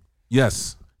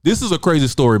 Yes, this is a crazy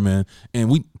story, man.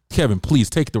 And Kevin, please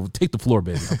take the floor,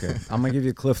 baby. Okay, I'm gonna give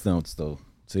you cliff notes though.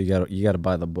 So you got to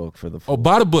buy the book for the.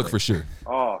 Buy the book for sure.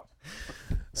 Oh.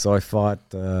 So I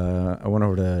went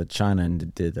over to China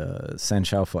and did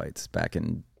Sanshao fights back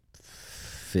in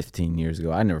 15 years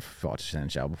ago. I never fought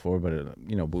Sanshao before, but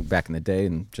back in the day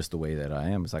and just the way that I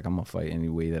am, it's like I'm gonna fight any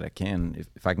way that I can.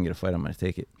 If I can get a fight, I'm gonna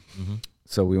take it. Mm-hmm.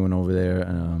 So we went over there.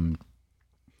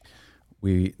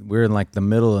 We're in like the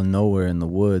middle of nowhere in the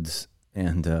woods,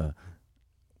 and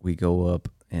we go up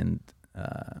and.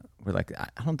 We're like, I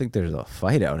don't think there's a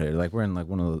fight out here. Like we're in like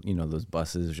one of the, those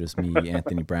buses, just me,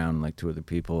 Anthony Brown, and like two other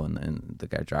people, and the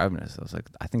guy driving us. I was like,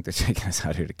 I think they're taking us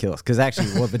out here to kill us. Because actually,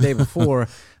 the day before,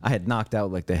 I had knocked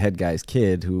out like the head guy's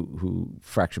kid who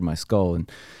fractured my skull,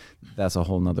 and that's a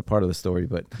whole nother part of the story.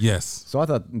 But yes, so I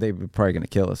thought they were probably going to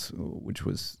kill us, which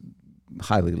was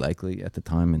highly likely at the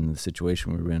time in the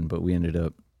situation we were in. But we ended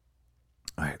up,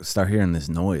 all right, start hearing this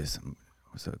noise.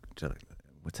 So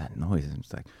what's that noise? And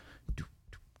it's like.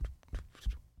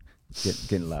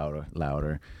 Getting louder.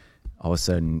 All of a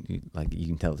sudden, you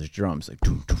can tell there's drums like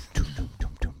doom, doom, doom, doom,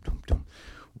 doom, doom, doom, doom.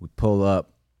 We pull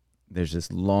up. There's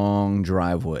this long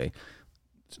driveway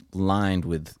lined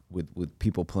with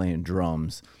people playing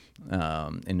drums,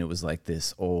 and it was like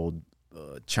this old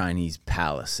Chinese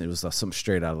palace. It was something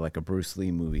straight out of like a Bruce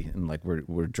Lee movie, and like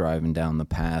we're driving down the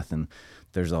path, and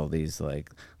there's all these like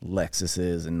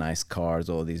Lexuses and nice cars,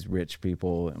 all these rich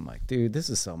people. And I'm like, dude, this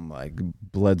is some like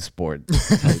blood sport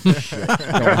type shit going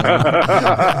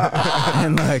on.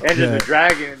 And like, Enter the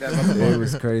Dragon. It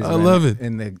was crazy. I love it.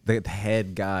 And the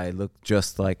head guy looked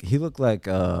just like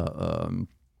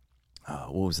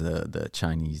what was the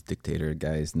Chinese dictator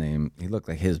guy's name? He looked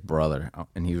like his brother,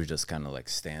 and he was just kind of like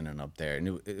standing up there.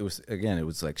 And it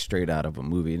was like straight out of a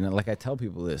movie. And like I tell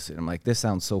people this, and I'm like, this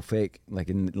sounds so fake, like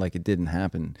it didn't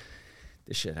happen.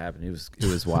 This shit happened. It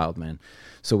was wild, man.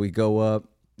 So we go up.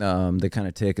 They kind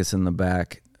of take us in the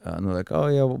back. And they're like, oh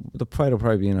yeah, well, the fight will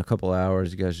probably be in a couple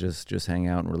hours. You guys just hang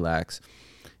out and relax.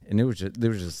 And there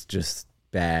was just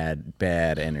bad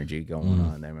energy going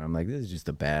on there. I'm like, this is just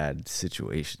a bad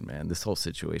situation, man. This whole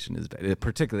situation is bad,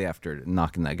 particularly after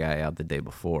knocking that guy out the day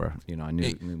before. You know, I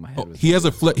knew my head was. He has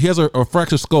a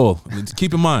fractured skull.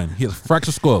 Keep in mind, he has a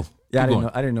fractured skull. Yeah,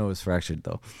 I didn't know it was fractured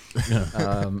though.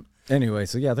 Yeah. Anyway,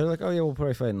 so yeah, they're like, oh yeah, we'll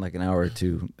probably fight in like an hour or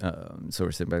two. So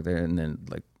we're sitting back there, and then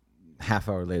like half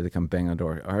hour later, they come bang on the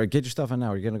door. All right, get your stuff on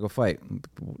now. We're gonna go fight.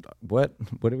 What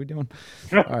are we doing?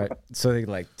 All right, so they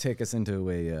like take us into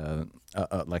it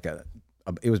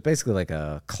was basically like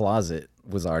a closet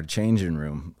was our changing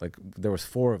room. Like there was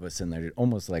 4 of us in there,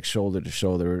 almost like shoulder to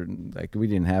shoulder. Like we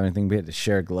didn't have anything. We had to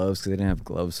share gloves because they didn't have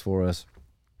gloves for us.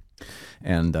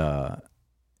 And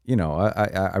you know,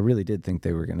 I really did think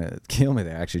they were gonna kill me.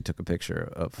 They actually took a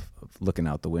picture of looking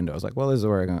out the window. I was like, well, this is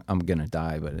where I'm gonna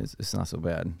die, but it's not so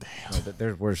bad. Damn.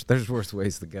 There's worse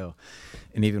ways to go.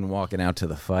 And even walking out to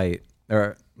the fight,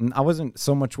 or I wasn't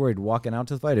so much worried walking out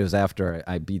to the fight. It was after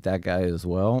I beat that guy as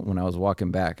well. When I was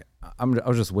walking back, I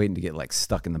was just waiting to get like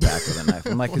stuck in the back with a knife.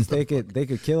 I'm like, 'cause they could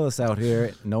kill us out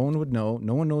here. No one would know.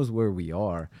 No one knows where we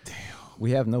are. Damn.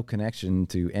 We have no connection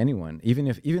to anyone. Even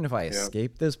if I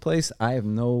escape this place, I have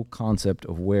no concept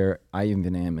of where I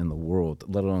even am in the world,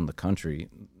 let alone the country.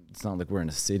 It's not like we're in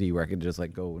a city where I could just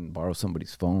like go and borrow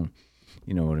somebody's phone.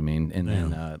 You know what I mean? And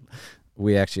then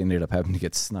we actually ended up having to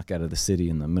get snuck out of the city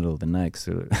in the middle of the night.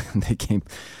 So they came,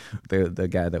 the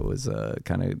guy that was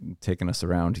kind of taking us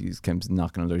around, he came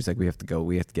knocking on the door. He's like, we have to go.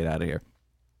 We have to get out of here.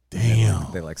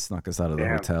 Damn. They like snuck us out of the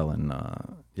hotel and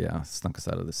snuck us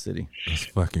out of the city. That's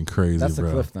fucking crazy, That's bro.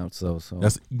 the Cliff Notes, though. So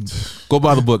go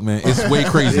buy the book, man. It's way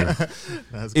crazier.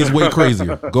 It's way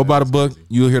crazier. Go buy the book.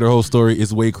 You'll hear the whole story.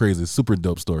 It's way crazy. Super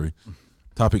dope story.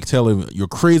 Topic: tell him your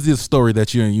craziest story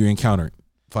that you encountered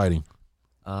fighting.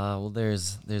 Well,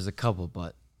 there's a couple,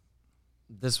 but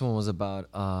this one was about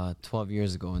 12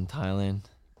 years ago in Thailand.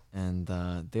 And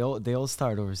they all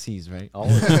start overseas, right?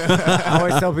 I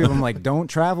always tell people, I'm like, don't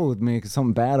travel with me because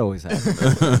something bad always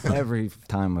happens. Every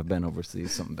time I've been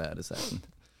overseas, something bad has happened.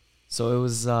 So it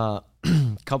was a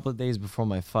couple of days before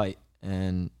my fight,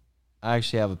 and I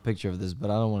actually have a picture of this, but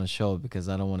I don't want to show it because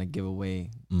I don't want to give away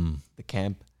the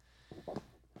camp.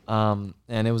 And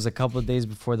it was a couple of days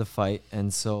before the fight,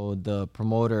 and so the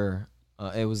promoter,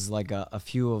 it was like a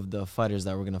few of the fighters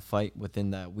that were going to fight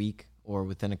within that week or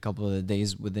within a couple of the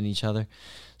days within each other.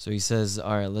 So he says,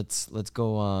 all right, let's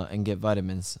go and get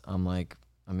vitamins. I'm like,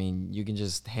 I mean, you can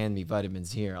just hand me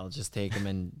vitamins here. I'll just take them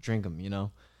and drink them, you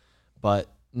know? But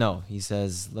no, he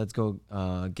says, let's go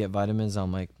get vitamins.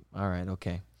 I'm like, all right,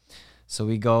 okay. So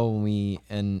we go and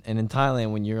in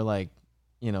Thailand, when you're like,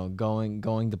 you know,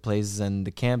 going to places and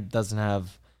the camp doesn't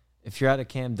have, if you're at a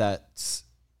camp that's,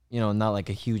 you know, not like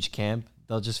a huge camp,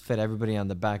 they'll just fit everybody on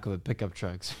the back of a pickup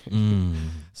truck.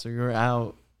 So you're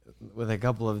out with a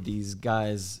couple of these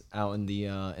guys out in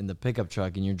the pickup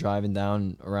truck, and you're driving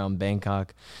down around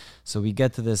Bangkok. So we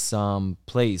get to this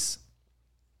place,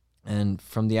 and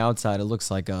from the outside, it looks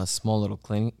like a small little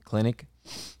clinic.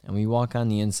 And we walk on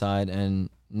the inside, and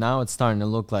now it's starting to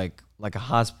look like a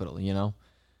hospital, you know.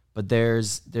 But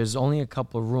there's only a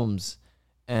couple of rooms,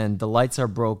 and the lights are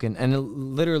broken, and it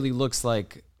literally looks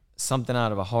like something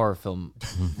out of a horror film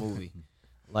movie.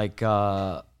 Like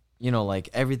you know, like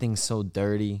everything's so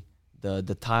dirty.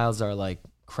 The tiles are like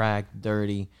cracked,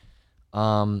 dirty.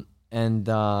 And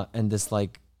this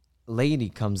like lady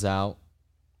comes out,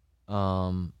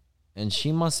 and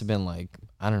she must have been like,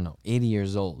 I don't know, 80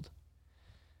 years old.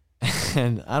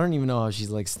 And I don't even know how she's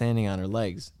like standing on her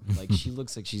legs. Like she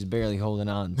looks like she's barely holding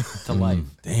on to life.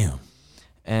 Damn.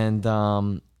 And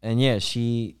yeah,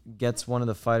 she gets one of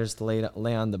the fighters to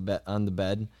lay on the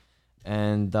bed,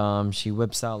 and she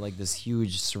whips out like this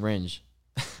huge syringe.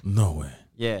 No way.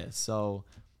 Yeah, so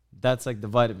that's like the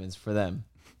vitamins for them.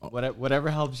 Whatever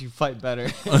helps you fight better,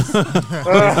 it's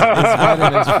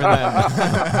vitamins for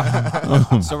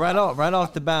them. So right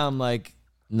off the bat, I'm like,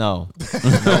 no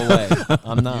way.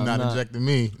 I'm not. You're not injecting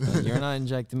me. You're not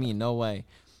injecting me. No way.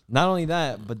 Not only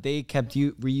that, but they kept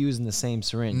reusing the same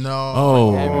syringe. No.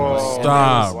 Oh,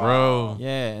 stop, bro.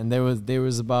 Yeah, and there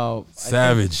was about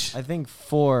savage. I think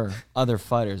 4 other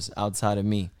fighters outside of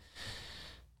me.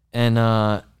 And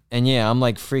yeah, I'm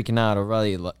like freaking out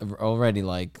already.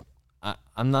 Like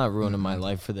I'm not ruining my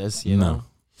life for this, you know.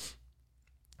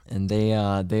 And they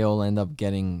all end up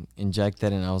getting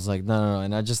injected, and I was like, no.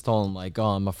 And I just told them like,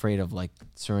 oh, I'm afraid of like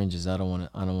syringes. I don't want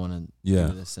to do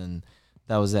this. And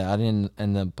that was it. I didn't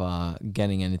end up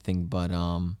getting anything, but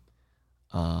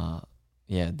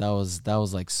yeah, that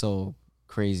was like so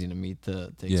crazy to me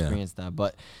to experience that.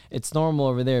 But it's normal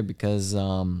over there because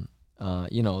Muay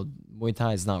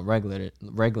Thai is not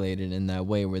regulated in that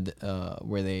way where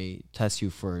they test you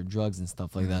for drugs and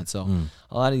stuff like that. So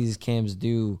a lot of these camps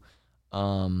do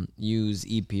use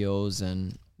EPOs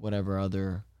and whatever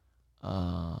other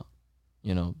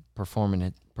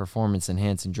performance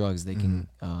enhancing drugs they can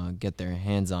get their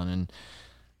hands on. And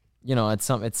at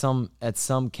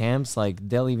some camps, like,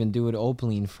 they'll even do it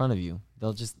openly in front of you.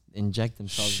 They'll just inject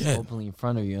themselves openly in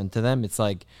front of you, and to them it's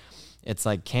like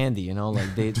candy,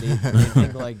 like they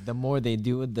think like the more they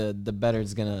do it, the better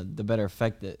the better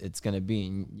effect it's gonna be,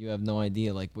 and you have no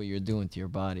idea like what you're doing to your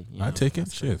body. I take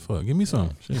it. Shit, fuck, give me some.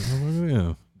 Shit,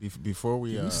 yeah. Before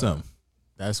we give me some.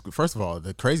 That's first of all,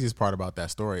 the craziest part about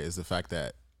that story is the fact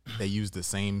that they use the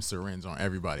same syringe on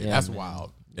everybody. That's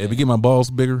wild. If you get my balls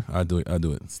bigger, I do it.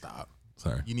 Stop.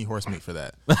 Sorry. You need horse meat for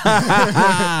that.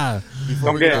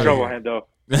 Don't get in trouble, Hendo.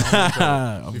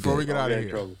 Before we get out of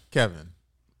here, Kevin,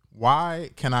 why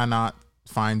can I not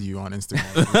find you on Instagram?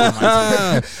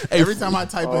 Every time I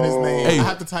type in his name, I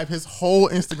have to type his whole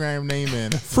Instagram name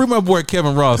in. Free my boy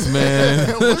Kevin Ross,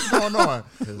 man. What's going on?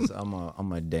 Because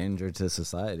I'm a danger to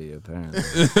society, apparently.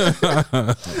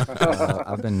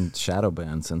 I've been shadow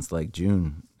banned since like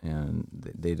June, and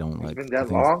they don't like. It's been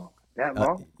that long? That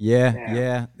long?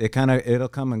 Yeah. It'll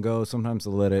come and go. Sometimes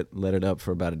they'll let it up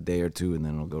for about a day or two, and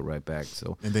then it'll go right back.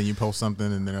 So. And then you post something,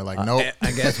 and they're like, "Nope."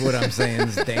 I guess what I'm saying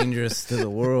is dangerous to the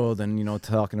world, and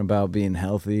talking about being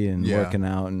healthy and working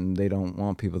out, and they don't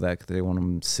want people they want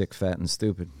them sick, fat, and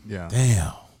stupid. Yeah.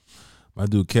 Damn. My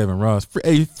dude Kevin Ross.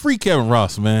 Free Kevin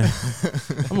Ross, man.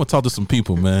 I'm gonna talk to some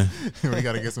people, man. We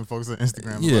gotta get some folks on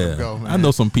Instagram. Yeah, let them go, man. I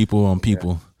know some people on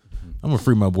people. I'm gonna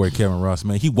free my boy Kevin Ross,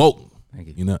 man. He woke.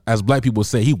 Thank you. As black people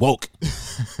say, he woke.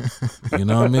 You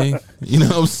know what I mean? You know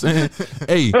what I'm saying?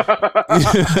 Hey,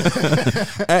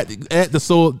 at the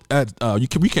soul we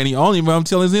can't even. I don't even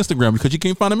tell his Instagram because you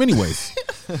can't find him anyways.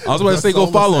 I was about to say go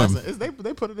follow him. They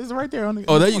put it right there on the.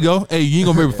 Oh, there you go. Hey, you ain't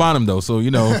gonna be able to find him though, so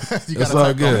it's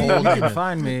all good. You can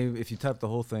find me if you type the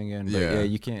whole thing in. But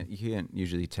you can't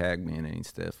usually tag me in any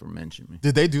stuff or mention me.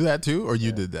 Did they do that too, or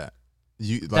you did that?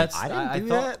 I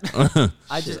thought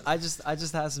I just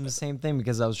asked him the same thing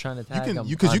because I was trying to tag him.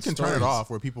 You can turn it off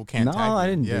where people can't. No, tag you. I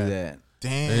didn't do that.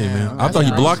 Damn. Hey man, I thought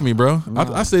he blocked me, bro. No.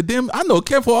 I said, damn, I know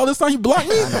Kev for all this time he blocked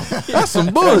me. That's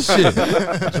some bullshit.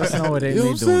 Just know it ain't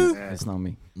me doing it. It's not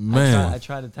me. Man, I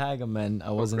tried to tag him and I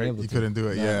wasn't able to. You couldn't do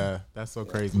it. Yeah, that's so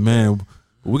crazy. Man,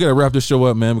 we gotta wrap this show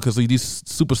up, man, because these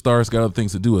superstars got other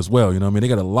things to do as well. You know what I mean? They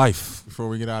got a life. Before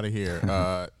we get out of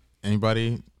here,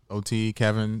 anybody, OT,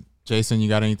 Kevin, Jason, you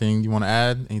got anything you want to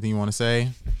add? Anything you want to say?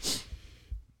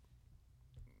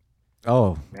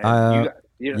 Oh, Man,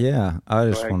 yeah. I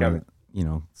just ahead, want to,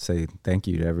 Kevin. say thank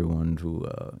you to everyone who,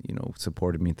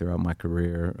 supported me throughout my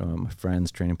career. My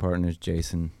friends, training partners,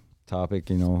 Jason Topic,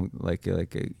 he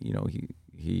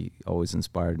always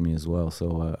inspired me as well.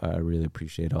 So I really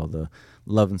appreciate all the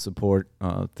love and support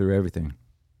through everything.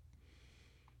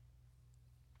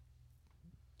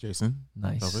 Jason?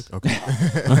 Nice. Topic? Okay.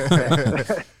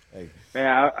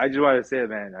 Man, I just want to say,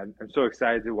 man, I'm so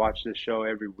excited to watch this show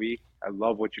every week. I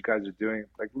love what you guys are doing.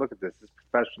 Like, look at this. It's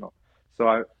professional. So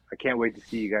I can't wait to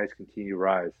see you guys continue to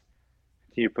rise,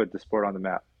 continue to put the sport on the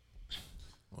map.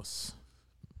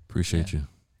 Appreciate you.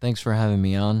 Thanks for having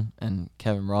me on, and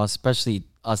Kevin Ross, especially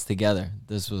us together.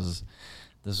 This was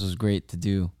great to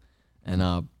do,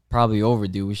 and probably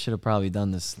overdue. We should have probably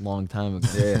done this a long time ago.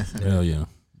 Yeah. Hell yeah.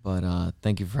 But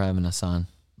thank you for having us on.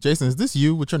 Jason, is this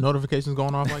you with your notifications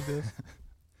going off like this?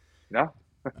 No?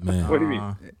 Man. What do you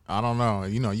mean? I don't know.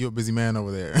 You're a busy man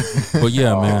over there. But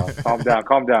yeah, man. Calm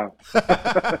down.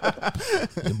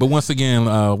 But once again, we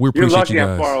You're appreciate lucky you I'm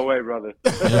guys. far away, brother.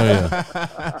 Yeah.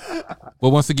 But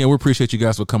once again, we appreciate you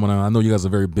guys for coming on. I know you guys are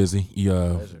very busy.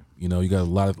 You got a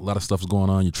lot of stuff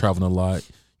going on. You're traveling a lot.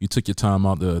 You took your time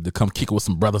out to come kick it with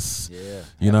some brothers. Yeah.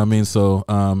 You know what I mean? So,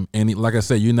 and like I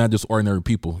said, you're not just ordinary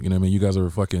people. You know what I mean? You guys are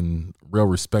fucking real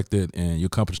respected, and you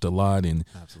accomplished a lot, and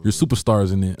you're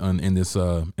superstars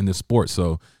in this sport.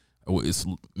 So, it's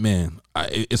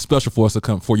special for us to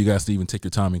come, for you guys to even take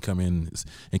your time and come in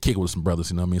and kick it with some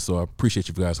brothers. You know what I mean? So, I appreciate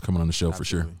you guys coming on the show for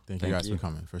sure. Thank you guys for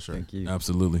coming, for sure. Thank you.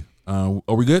 Absolutely.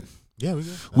 Are we good? Yeah, we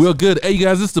good. We're good. Hey, you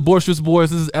guys, this is the Boisterous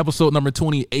Boys. This is episode number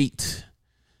 28.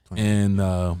 And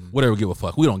whatever, give a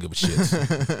fuck. We don't give a shit.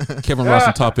 Kevin Ross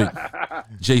and Topic,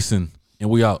 Jason, and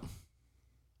we out.